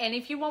 Lorraine. And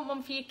if you want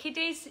one for your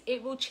kiddies,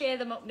 it will cheer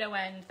them up no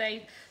end.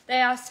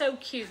 They are so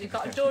cute. They've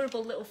got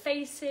adorable little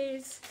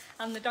faces,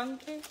 and the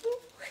donkey.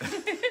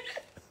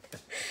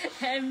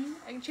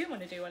 Do you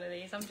want to do one of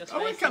these? I'm just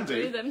racing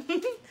through them.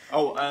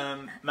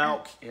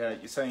 Malk,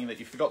 you're saying that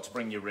you forgot to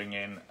bring your ring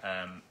in.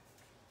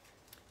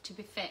 To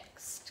be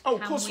fixed. Oh,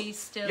 of course. We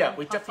still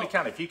we definitely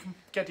can. If you can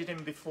get it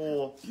in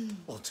before,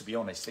 well, to be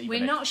honest,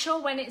 we're not sure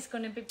when it's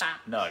going to be back.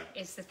 No.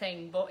 Is the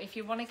thing. But if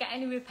you want to get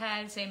any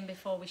repairs in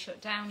before we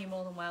shut down, you're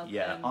more than welcome.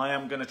 Yeah, I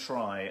am going to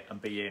try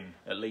and be in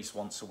at least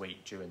once a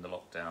week during the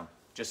lockdown,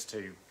 just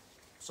to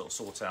sort of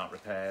sort out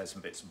repairs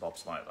and bits and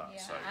bobs like that.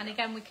 Yeah, so, and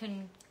again, we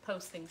can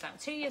post things out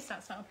to you, so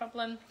that's not a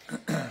problem.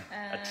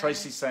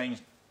 Tracy's saying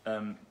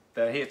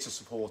they're here to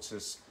support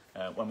us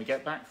when we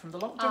get back from the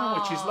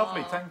lockdown, which is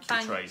lovely. Thank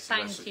you, Tracy.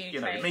 Thank you,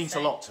 Tracy. It means a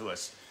lot to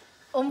us.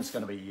 It's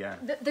going to be...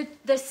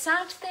 The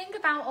sad thing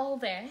about all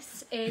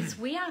this is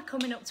we are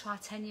coming up to our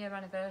 10-year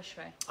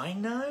anniversary. I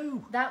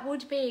know. That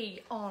would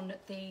be on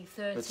the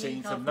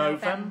 13th of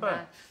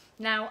November.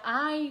 Now,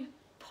 I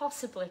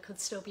possibly could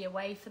still be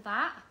away for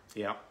that.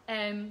 Yeah.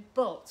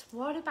 But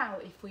what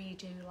about if we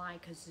do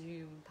like a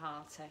Zoom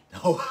party?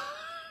 Oh.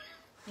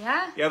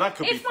 Yeah? Yeah, that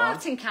could be fun. If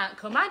Martin can't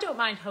come, I don't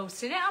mind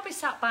hosting it. I'll be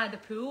sat by the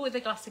pool with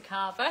a glass of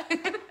cava.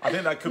 I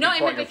think that could Not be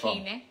quite in a fun.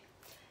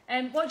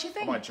 bikini. What do you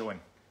think? I might join.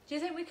 Do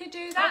you think we could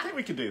do that? I think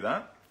we could do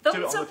that.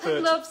 Thumbs up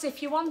and loves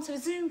if you want a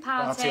Zoom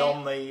party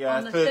on the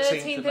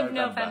 13th of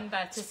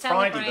November. To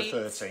celebrate. Friday the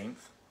 13th.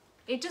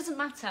 It doesn't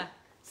matter.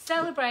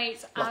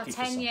 Celebrate our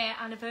 10-year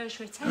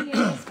anniversary. 10 years,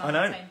 Martin. I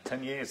know,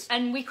 10 years.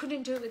 And we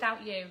couldn't do it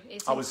without you.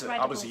 It's I was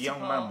a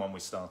young man when we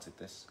started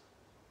this.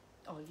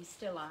 Oh, you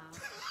still are.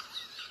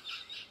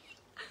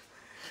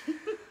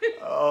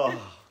 Oh,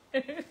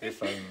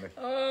 if only.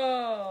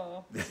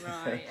 Oh,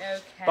 right,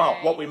 okay.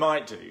 But what we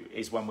might do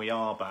is when we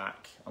are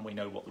back and we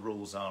know what the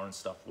rules are and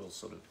stuff, we'll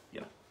sort of,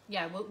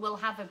 Yeah, we'll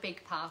have a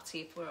big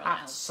party if we're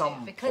allowed at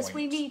some because point.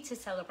 we need to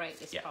celebrate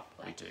this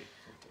properly. We do.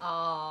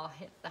 Oh,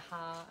 hit the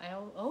heart.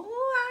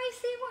 I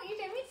see what you're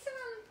doing,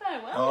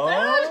 Samantha.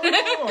 Well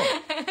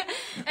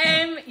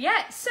done.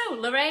 Yeah, so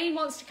Lorraine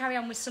wants to carry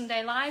on with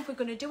Sunday Live. We're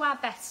going to do our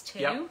best to.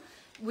 Yep.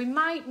 We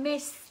might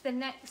miss the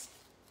next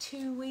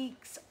 2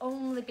 weeks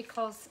only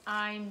because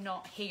I'm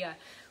not here.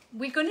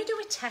 We're going to do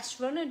a test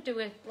run and do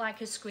a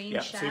screen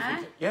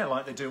share.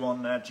 Like they do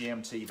on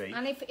GMTV.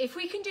 And if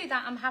we can do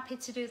that, I'm happy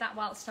to do that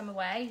whilst I'm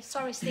away.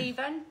 Sorry,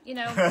 Stephen,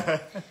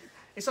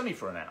 It's only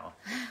for an hour.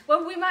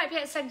 Well, we might be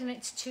extending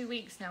it to 2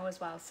 weeks now as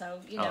well. So,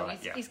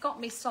 he's got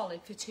me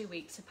solid for 2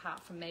 weeks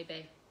apart from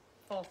maybe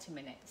 40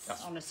 minutes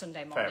on a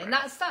Sunday morning.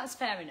 That's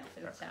fair enough.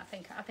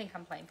 I think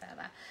I'm playing fair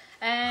there.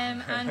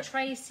 And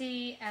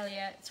Tracy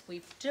Elliott,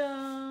 we've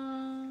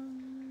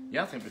done.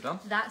 Yeah, I think we're done.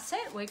 That's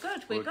it. We're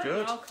good. We're good.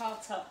 We're all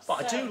caught up.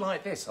 But I do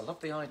like this. I love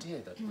the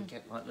idea that we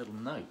get like little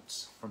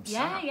notes from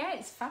Sam. Yeah,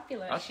 it's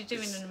fabulous. You're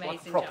doing an amazing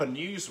like a proper job.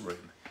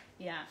 Newsroom.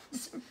 Yeah.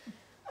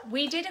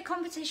 We did a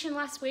competition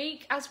last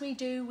week. As we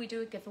do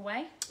a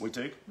giveaway. We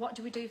do. What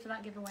do we do for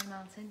that giveaway,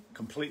 Martin?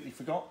 Completely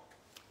forgot.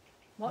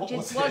 What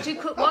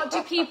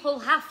do people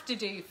have to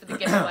do for the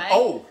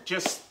giveaway?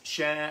 Just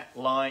share,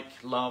 like,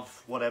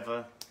 love,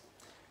 whatever.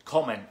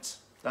 Comment.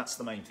 That's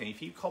the main thing.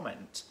 If you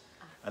comment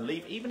and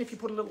leave, even if you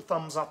put a little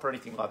thumbs up or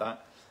anything like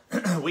that,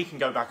 we can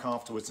go back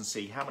afterwards and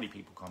see how many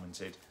people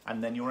commented,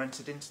 and then you're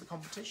entered into the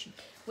competition.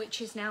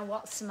 Which is now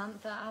what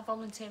Samantha, our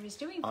volunteer, is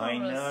doing for us. I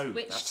know.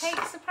 Which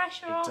takes the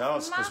pressure off. It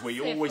does, because we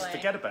always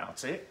forget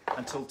about it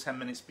until 10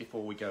 minutes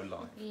before we go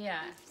live.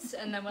 Yes,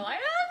 and then we're like,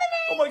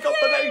 oh my God,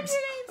 the names!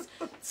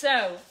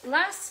 So,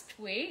 last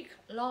week,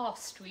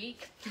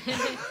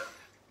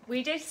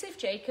 we did Sif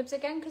Jacobs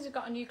again because we've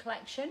got a new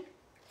collection.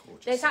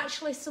 Gorgeous. There's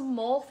actually some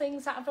more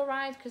things that have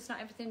arrived because not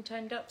everything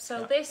turned up.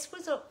 So this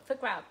was up for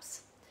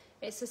grabs.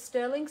 It's a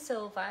sterling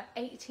silver,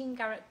 18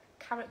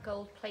 carat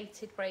gold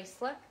plated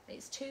bracelet.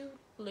 It's 2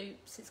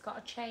 loops. It's got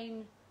a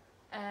chain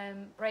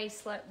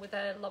bracelet with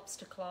a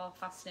lobster claw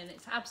fastening.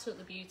 It's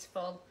absolutely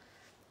beautiful.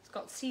 It's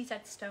got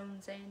CZ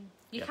stones in.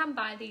 You can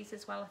buy these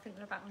as well. I think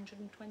they're about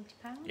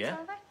 £120, Yeah.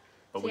 are they?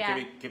 But So,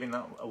 we're giving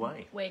that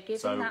away. We're giving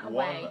so that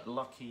away. one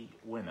lucky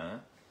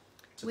winner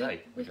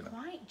today. We're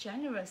quite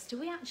generous. Do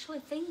we actually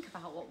think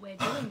about what we're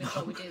doing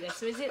before we do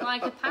this? Or is it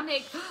like a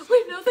panic?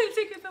 We've nothing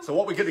to give away. So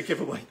what we're going to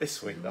give away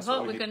this week? That's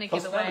what we're going to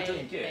give away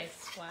doing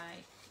gifts. this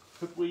way.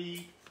 Could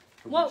we?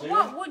 What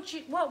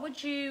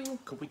would you?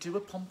 Could we do a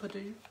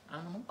pompadour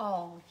animal?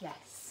 Oh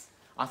yes.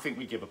 I think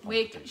we give a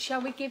pompadour.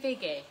 Shall we give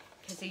Iggy?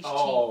 Because he's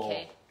Oh.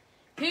 cheeky.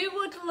 Who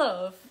would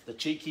love The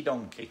cheeky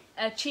donkey.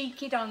 a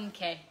cheeky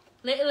donkey?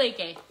 Little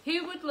Iggy.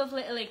 Who would love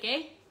little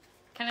Iggy?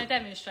 Can I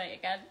demonstrate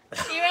again?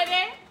 Are you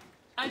ready?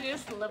 I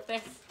just love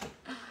this.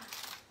 Are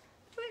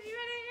you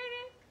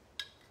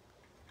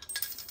ready?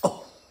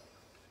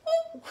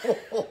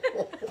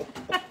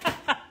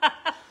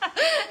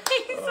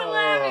 He's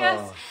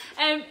hilarious.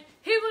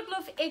 Who would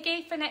love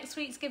Iggy for next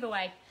week's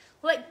giveaway?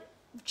 Like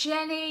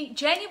Jenny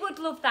would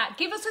love that.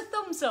 Give us a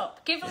thumbs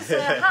up. Give us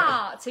a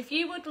heart if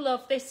you would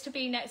love this to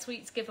be next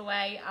week's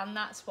giveaway, and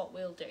that's what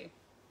we'll do.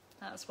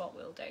 That's what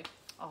we'll do.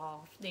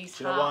 Oh, these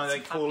Do you know why hearts they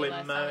are call him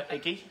fabulous, aren't they?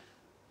 Iggy?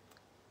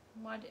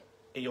 Why do-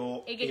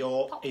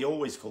 He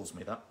always calls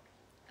me that.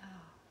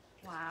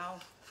 Wow.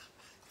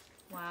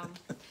 Wow.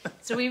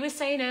 So we were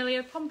saying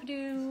earlier,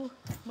 Pompadour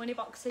money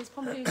boxes,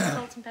 Pompadour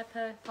salt and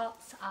pepper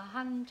pots are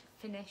hand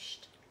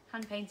finished,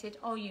 hand painted,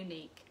 or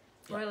unique.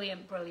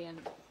 Brilliant,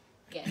 brilliant.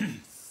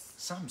 Yes.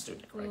 Sam's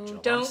doing a great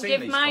job. Don't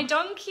give my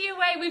donkey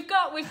away. We've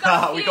got a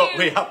few.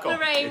 we have got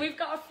Lorraine, we've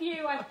got a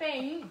few, I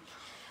think.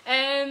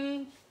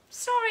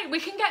 Sorry, we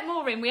can get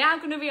more in. We are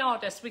going to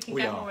reorder, so we can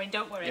get more in.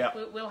 Don't worry. Yeah.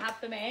 We'll have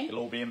them in.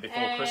 It'll all be in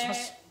before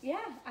Christmas. Yeah,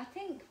 I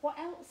think. What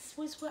else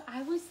was?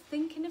 I was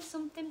thinking of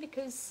something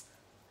because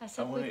I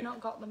said we've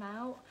not got them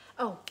out.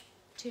 Oh,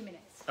 2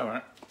 minutes. All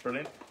right,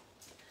 brilliant.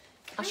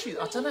 Actually,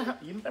 I don't know how.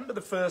 You remember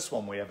the first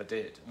one we ever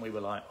did, and we were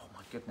like, "Oh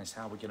my goodness,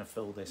 how are we going to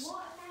fill this?"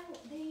 What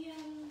about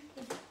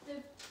the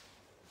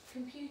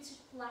computer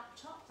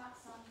laptop that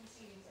Sam's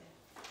using?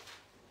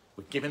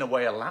 We're giving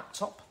away a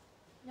laptop.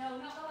 No,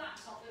 not the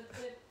laptop.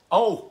 The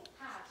Oh,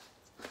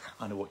 pad.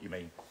 I know what you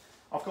mean.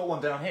 I've got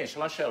one down here.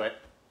 Shall I show it?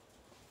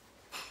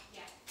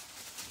 Yeah.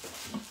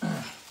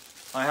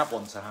 I have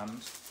one to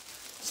hand.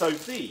 So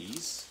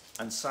these,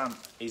 and Sam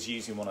is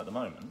using one at the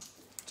moment,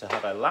 to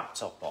have a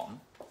laptop on.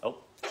 Oh,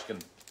 she can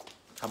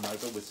come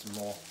over with some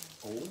more.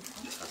 Oh,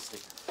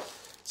 fantastic.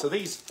 So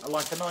these are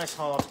like a nice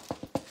hard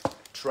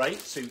tray.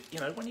 So, you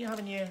know, when you're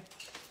having your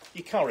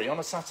curry on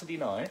a Saturday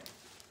night,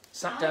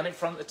 sat down in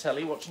front of the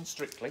telly watching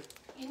Strictly.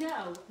 You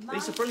know,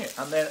 These are brilliant,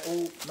 and they're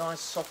all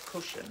nice soft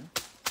cushion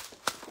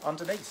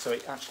underneath, so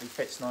it actually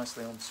fits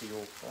nicely onto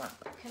your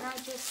lap. Can I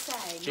just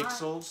say,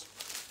 Jigsaws.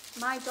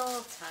 my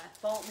daughter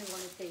bought me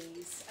one of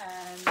these.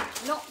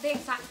 Not the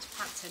exact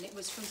pattern, it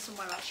was from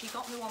somewhere else. She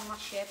got me one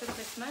last year for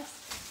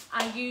Christmas.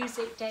 I use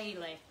it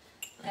daily.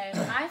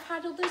 I've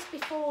had others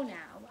before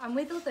now, and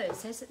with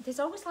others, there's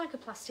always like a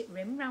plastic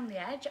rim around the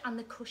edge, and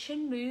the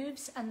cushion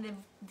moves, and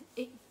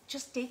it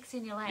just digs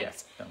in your legs.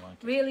 Yes, don't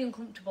like it. Really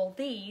uncomfortable.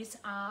 These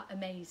are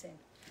amazing.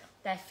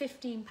 They're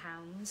 £15.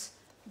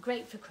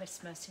 Great for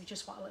Christmas if you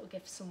just want a little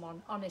gift for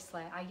someone.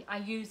 Honestly, I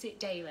use it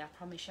daily. I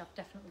promise you, I've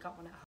definitely got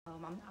one at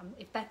home.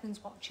 If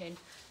Bethan's watching,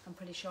 I'm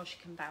pretty sure she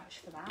can vouch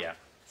for that. Yeah.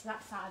 So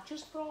that's that. I've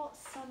just brought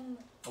some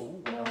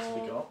What else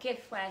have we got?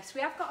 giftware. So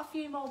we have got a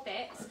few more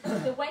bits.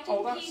 The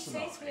wedding that's pieces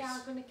nice. we are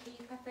going to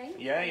keep, I think.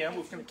 Yeah,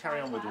 we're going to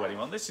carry on with the wedding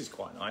one. This is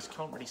quite nice.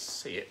 Can't really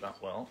see it that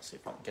well. See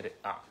if I can get it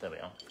up. There we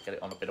are. Get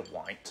it on a bit of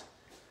white.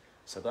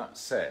 So that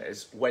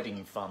says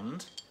Wedding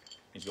Fund.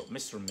 He's got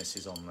Mr. and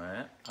Mrs. on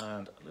there,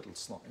 and a little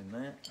slot in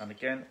there. And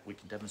again, we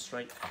can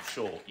demonstrate. I'm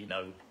sure you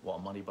know what a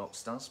money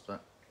box does,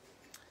 but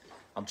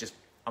I'm just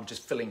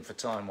filling for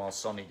time while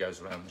Sonny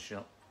goes around the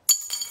shop.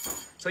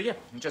 So yeah,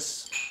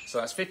 so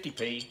that's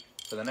 50p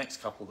for the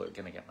next couple that are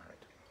going to get married.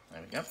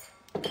 There we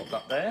go. Pop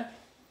that there.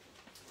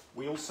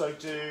 We also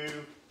do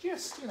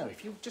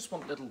if you just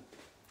want little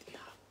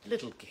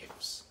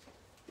gifts.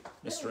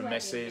 Mr. and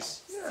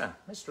Mrs. Yeah,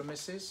 Mr. and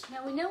Mrs.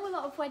 Now, we know a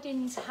lot of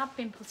weddings have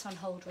been put on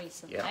hold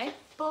recently, Yeah.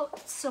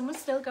 but some are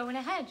still going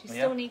ahead. You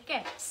still need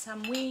gifts,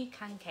 and we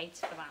can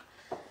cater for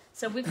that.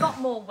 So we've got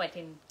more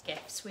wedding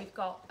gifts. We've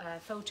got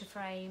photo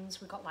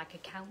frames. We've got like a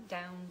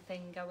countdown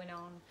thing going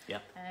on. Yeah.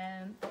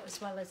 But as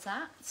well as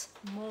that,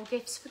 more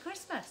gifts for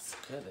Christmas.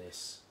 Look at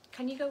this.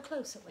 Can you go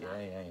closer with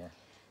that? Yeah.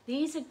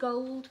 These are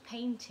gold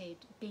painted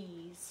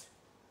bees.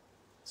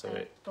 So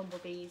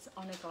Bumblebees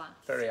on a glass.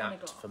 very on a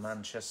apt glass. for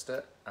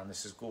Manchester, and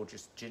this is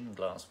gorgeous gin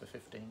glass for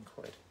 15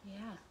 quid. Yeah.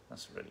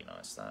 That's really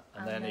nice. That,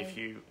 and And then they- if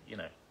you They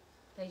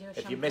do a if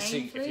you're champagne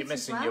missing flute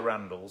as well. your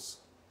Randalls,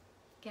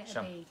 Get a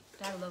Sham- bee.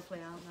 They're lovely,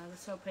 aren't they? They're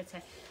so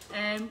pretty.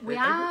 They We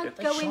are shine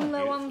going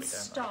low on beautifully, don't they?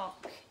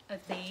 stock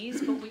of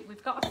these, but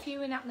we've got a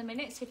few in at the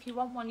minute, so if you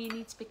want one, you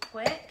need to be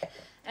quick.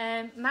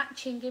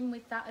 Matching in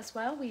with that as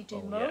well, we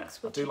do mugs.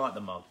 I do like the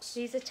mugs.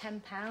 These are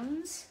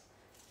 £10.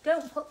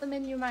 Don't put them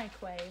in your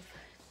microwave.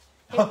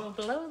 It will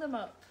blow them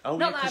up. Oh,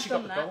 Not yeah, that I've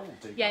done that.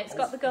 Gold, yeah, it's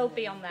got the gold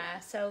bee on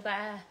there, so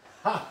they're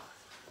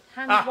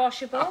hand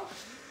washable.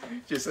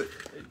 Just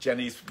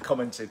Jenny's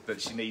commented that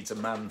she needs a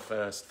man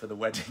first for the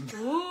wedding.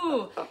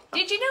 Ooh,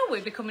 did you know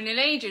we're becoming an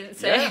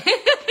agency? Yeah.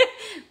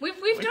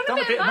 we've done a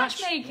bit of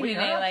matchmaking in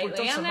here lately. We've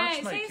done some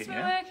It seems to be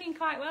working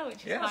quite well,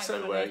 which is quite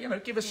so funny. you know,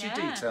 give us your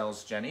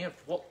details, Jenny, of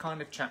what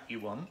kind of chap you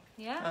want.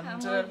 Yeah,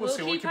 and we'll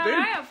see what we keep can our do.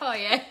 eye out for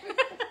you.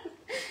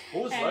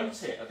 Always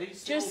loads here. Are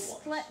these the old Just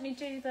ones? let me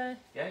do the...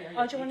 Yeah.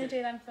 Or do you want to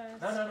do them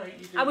first? No,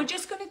 you do. I was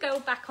just going to go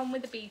back on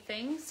with the bee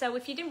thing. So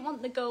if you didn't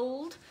want the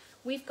gold,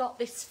 we've got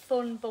this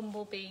fun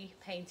bumblebee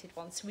painted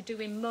one. So we're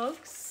doing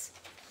mugs.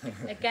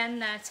 Again,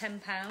 they're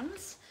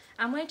 £10.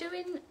 And we're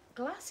doing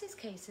glasses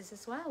cases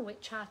as well,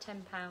 which are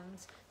 £10.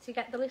 So you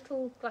get the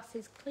little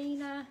glasses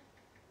cleaner.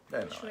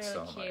 They're It's nice, really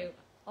aren't cute. they?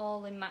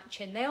 All in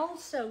matching. They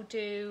also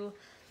do...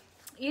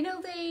 You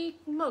know the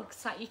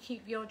mugs that you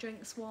keep your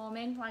drinks warm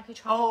in, like a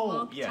tropical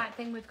mug type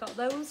thing? We've got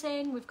those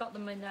in. We've got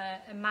them in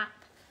a map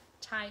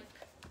type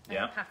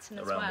pattern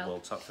as well. Around the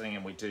world type thing,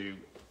 and we do...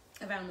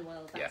 Around the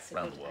world, that's a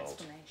around good the world.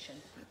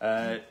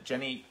 explanation.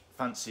 Jenny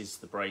fancies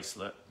the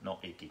bracelet,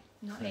 not Iggy.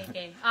 Not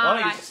Iggy. Well, All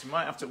right. you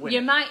might have to win.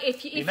 You might,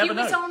 if you never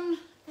was know. on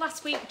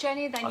last week,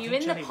 Jenny, then I you're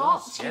think in Jenny the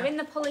pot, was, you're in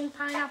the pulling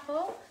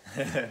pineapple.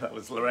 That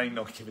was Lorraine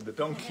not giving the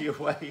donkey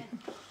away.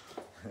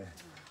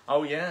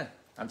 Oh, yeah.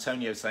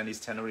 Antonio's saying his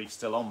Tenerife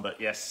still on, but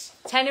yes.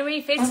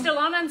 Tenerife is still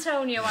on,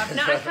 Antonio. I've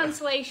not had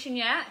cancellation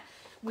yet.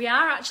 We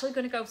are actually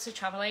going to go to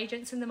travel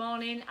agents in the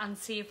morning and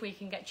see if we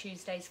can get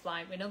Tuesday's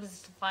flight. We know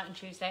there's a flight on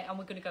Tuesday, and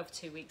we're going to go for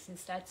 2 weeks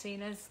instead,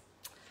 seeing as,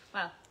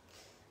 well,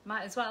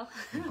 might as well.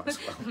 Might as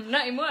well. I'm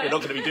not in work. You're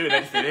not going to be doing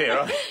anything here,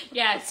 are you?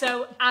 Yeah,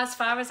 so as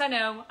far as I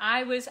know,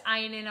 I was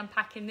ironing and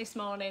packing this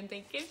morning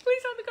thinking,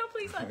 please let me go,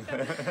 please let me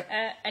go.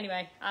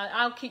 Anyway,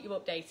 I'll keep you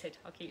updated.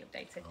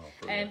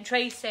 Brilliant.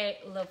 Tracy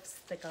loves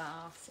the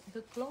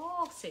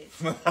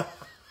glasses.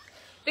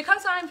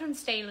 Because I'm from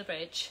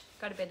Stalybridge,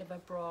 got a bit of a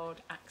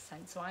broad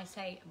accent, so I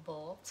say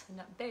boat,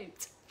 not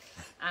boat.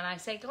 And I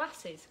say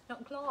glasses,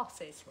 not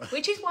glasses.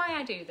 Which is why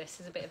I do this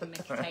as a bit of a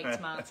Mickey take to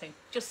Martin.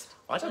 Just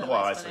I don't know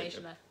why I say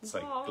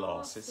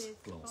glasses.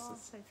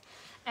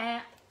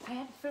 I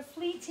had for a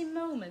fleeting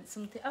moment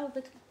something. Oh,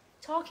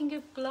 talking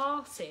of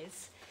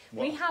glasses,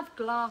 we have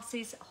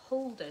glasses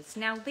holders.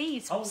 Now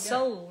these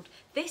sold.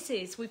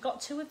 We've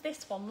got 2 of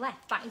this one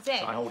left. That is it.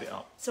 So I hold it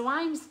up. So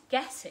I'm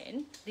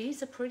guessing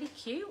these are pretty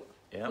cute.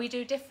 Yeah. We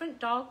do different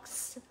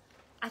dogs.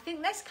 I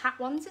think there's cat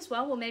ones as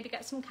well. We'll maybe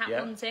get some cat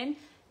ones in.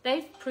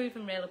 They've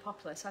proven really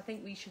popular, so I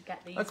think we should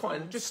get these.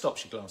 It just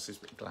stops your glasses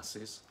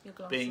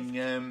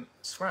being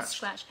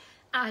scratched.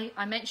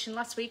 I mentioned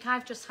last week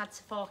I've just had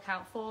to fork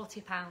out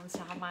 £40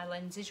 to have my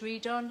lenses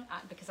redone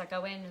because I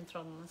go in and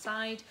throw them on the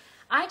side.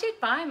 I did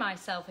buy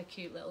myself a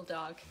cute little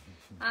dog,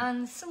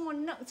 and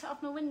someone knocked it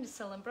off my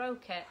windowsill and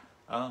broke it.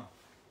 Oh.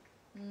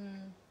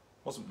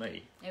 Wasn't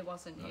me. It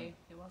wasn't you.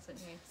 It wasn't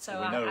you. So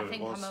Well, I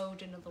think I'm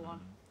owed another one.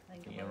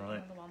 You're right.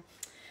 Another one.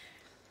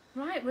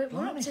 Right, we're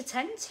up to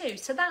 10-2.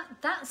 So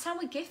that's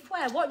our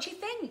giftware. What do you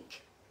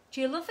think? Do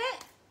you love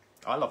it?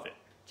 I love it.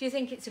 Do you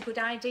think it's a good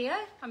idea?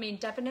 I mean,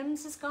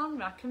 Debenhams has gone,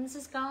 Rackham's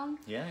has gone.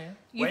 Yeah.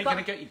 Where are you going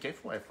to get your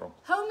giftware from?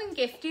 Home and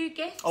Gift do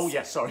gifts. Oh,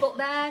 yeah, sorry. But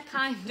they're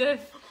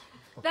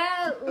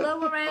they're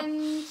lower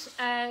end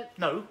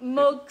No.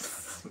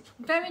 mugs.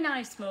 Very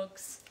nice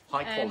mugs.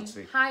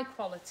 High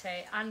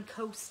quality. And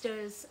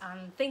coasters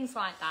and things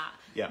like that.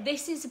 Yeah.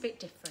 This is a bit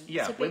different.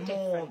 Yeah, it's a bit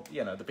more,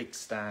 different. the big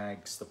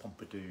stags, the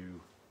Pompidou.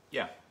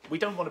 Yeah, we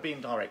don't want to be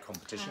in direct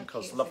competition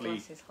because lovely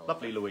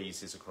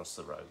Louise is across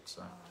the road.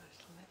 So. Oh,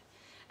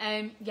 I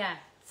love it. Yeah,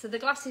 so the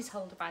glasses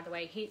holder, by the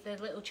way, the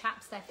little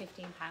chaps, they're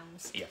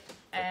 £15. Yeah,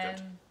 they're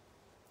good.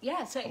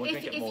 Yeah, so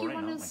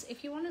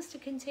if you want us to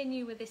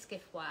continue with this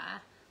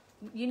giftware,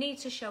 you need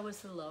to show us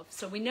the love.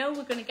 So we know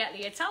we're going to get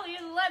the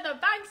Italian leather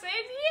bags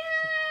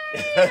in.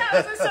 Yay! That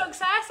was a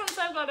success. I'm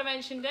so glad I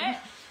mentioned it.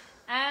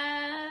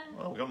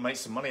 Well, we've got to make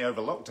some money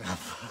over lockdown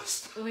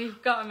first. We've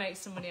got to make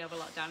some money over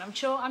lockdown. I'm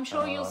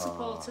sure you'll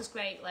support us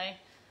greatly.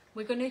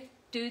 We're going to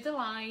do the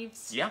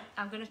lives. Yeah.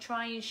 I'm going to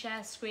try and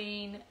share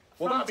screen.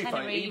 Well, that'd be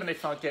Tenerife. fun. Even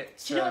if I get.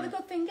 Do you know what the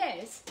good thing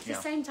is? It's the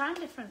same time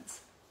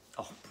difference.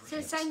 Oh, brilliant.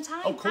 It's the same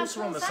time. Oh, of course,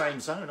 we're on the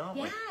same zone,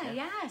 aren't we?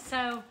 Yeah.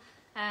 So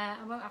I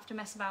won't have to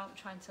mess about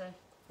trying to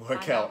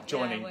work out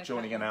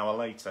joining an hour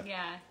later.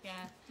 Yeah.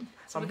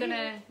 So we're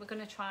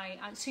gonna try.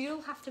 So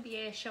you'll have to be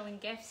here showing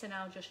gifts, and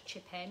I'll just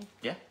chip in.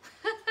 Yeah.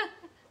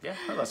 Yeah,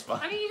 well, that's fine.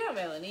 I mean, you don't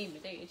really need me,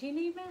 do you? Do you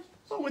need me?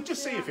 Well, we'll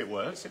just see if it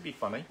works. It'd be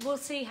funny. We'll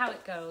see how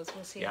it goes.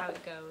 How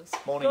it goes.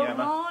 Morning, Good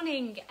Emma.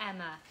 Morning,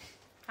 Emma.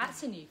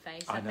 That's a new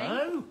face, I think.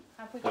 know.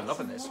 We're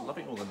loving this. We're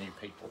loving all the new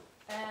people.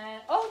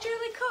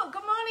 Julie Cook.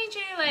 Good morning,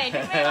 Julie.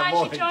 Didn't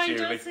realise you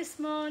joined us this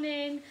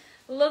morning.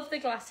 Love the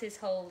glasses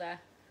holder.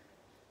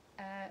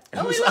 He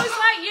looks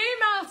like you,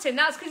 Martin.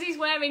 That's because he's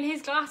wearing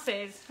his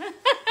glasses.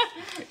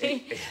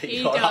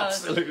 he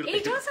does. Absolutely. He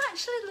does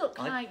actually look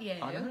like you.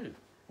 I know.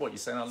 What, you're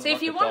saying I look So like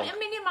if you a want dog? a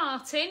mini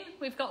Martin,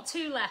 we've got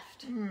 2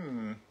 left.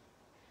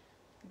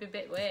 be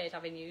a bit weird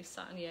having you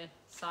sat on your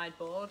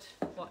sideboard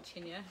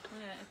watching you.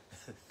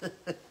 Yeah.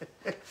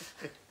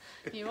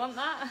 You want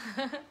that?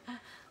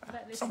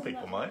 Some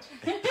people might.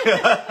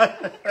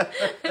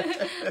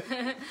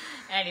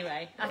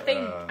 Anyway, I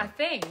think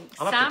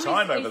I'll have Sam the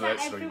time is over the that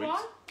next 3 everyone?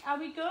 weeks. Are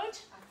we good?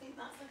 I think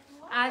that's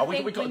everyone. I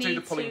think we've got to do need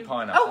the pulling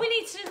pineapple. Oh, we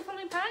need to do the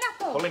pulling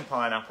pineapple. Pulling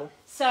pineapple.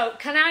 So,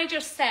 can I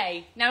just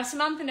say, now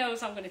Samantha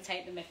knows I'm going to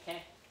take the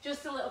mickey.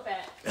 Just a little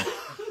bit.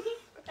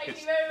 Thank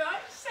you very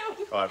much.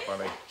 So, Quite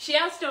funny. she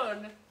has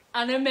done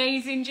an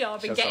amazing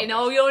job in getting done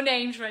all your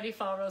names ready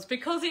for us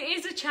because it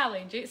is a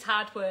challenge. It's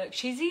hard work.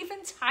 She's even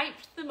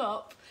typed them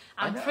up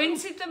and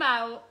printed them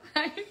out.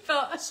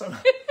 But So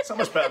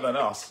much better than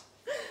us.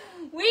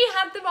 we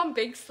had them on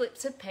big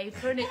slips of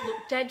paper and it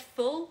looked dead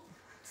full.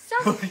 So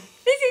this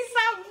is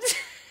Sam's.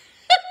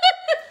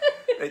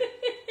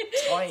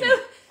 Tiny. So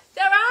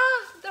there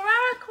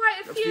are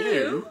quite a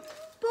few,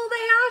 but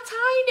they are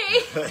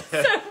tiny.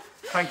 So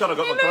Thank God I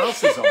got my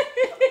glasses on.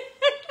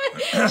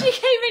 she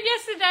came in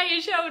yesterday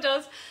and showed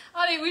us,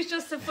 and it was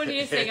just the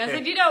funniest thing. I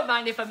said, you don't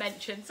mind if I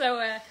mention.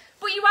 So,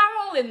 but you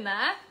are all in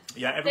there.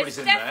 Yeah, everybody's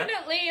There's in there.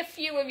 definitely a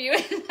few of you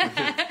in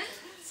there.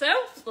 So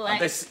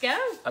let's go.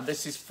 And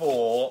this is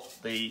for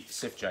the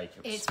Sif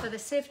Jacobs. It's for the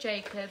Sif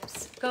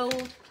Jacobs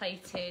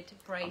gold-plated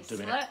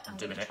bracelet. I'm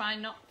going to try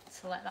not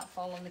to let that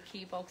fall on the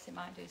keyboard because it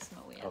might do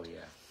something weird. Oh, yeah.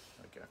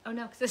 Okay. Oh,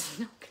 no, because it's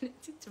not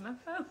connected to my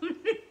phone.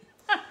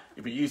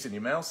 You'll be using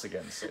your mouse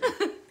again soon.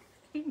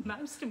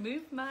 Mouse to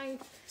move my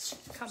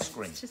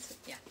Screen.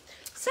 Yeah.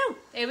 So,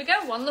 here we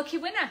go. One lucky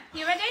winner.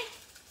 You ready?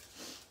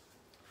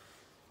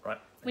 Right.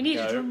 We need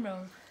a drum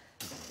roll.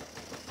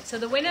 So,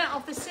 the winner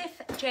of the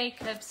Sif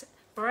Jacobs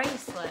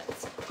bracelet.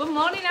 Good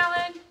morning,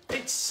 Alan.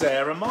 It's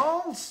Sarah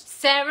Miles.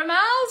 Sarah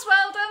Miles.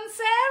 Well done,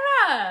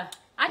 Sarah.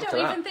 I Look don't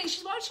at even that. think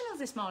she's watching us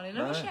this morning,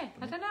 is she?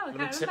 I don't know. I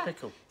can't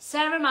Typical. remember.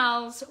 Sarah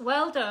Miles,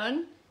 well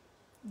done.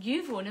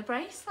 You've won a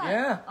bracelet.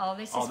 Yeah. Oh,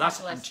 this is that's,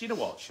 fabulous. and do you know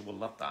what? She will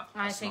love that.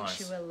 I That's think nice.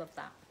 she will love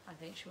that. I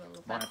think she will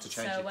love Might that. have to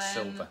change it to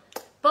silver.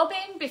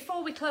 Bobbin,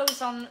 before we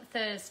close on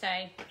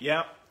Thursday.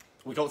 Yeah.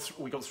 We got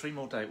 3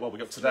 more days. Well, we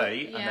got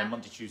today, and Yeah. then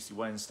Monday, Tuesday,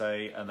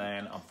 Wednesday, and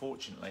then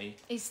unfortunately.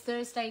 Is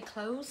Thursday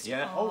closed?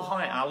 Yeah. Oh,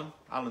 hi, Alan.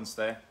 Alan's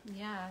there.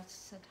 Yeah, I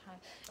just said hi.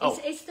 Oh.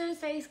 Is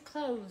Thursday's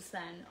closed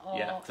then? Or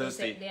Yeah, is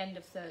Thursday. it the end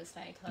of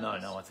Thursday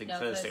closed? No, I think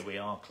Thursday we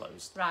are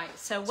closed. Right,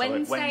 so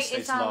Wednesday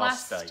Wednesday's is our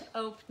last day.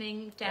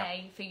 opening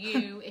day for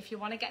you. If you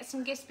want to get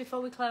some gifts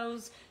before we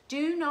close,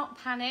 do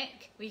not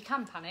panic. Well, you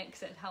can panic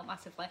because it'd help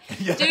massively.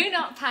 Yeah. Do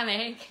not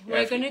panic. Yeah,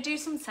 We're going to do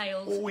some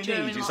sales. All we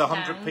during need is lockdown.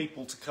 100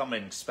 people to come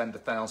in, spend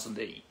 1,000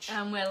 each.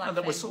 And we're laughing. And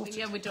then we're sorted.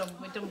 Yeah, we're done.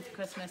 We're done for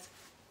Christmas.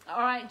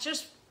 All right,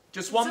 just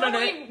 1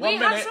 minute. We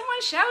have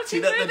someone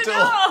shouting through the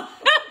door.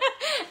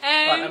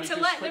 Right, to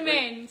let them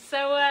in.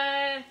 So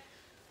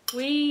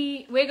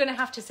we're going to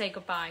have to say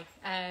goodbye.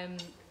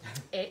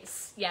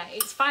 It's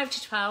 5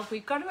 to 12.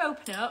 We've got to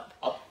open up.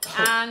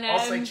 And I'll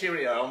say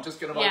cheerio. I'm just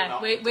going to open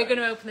up. we're going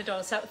to open the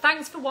door. So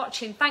thanks for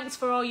watching. Thanks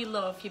for all your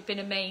love. You've been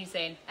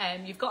amazing.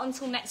 You've got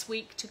until next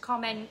week to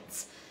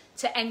comment,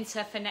 to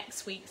enter for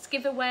next week's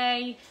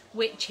giveaway,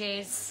 which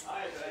is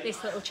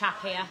this little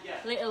chap here,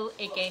 little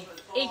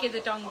Iggy the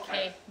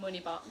donkey money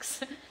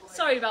box.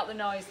 Sorry about the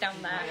noise down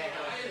there.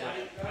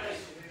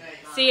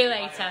 See you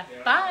later.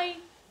 Bye.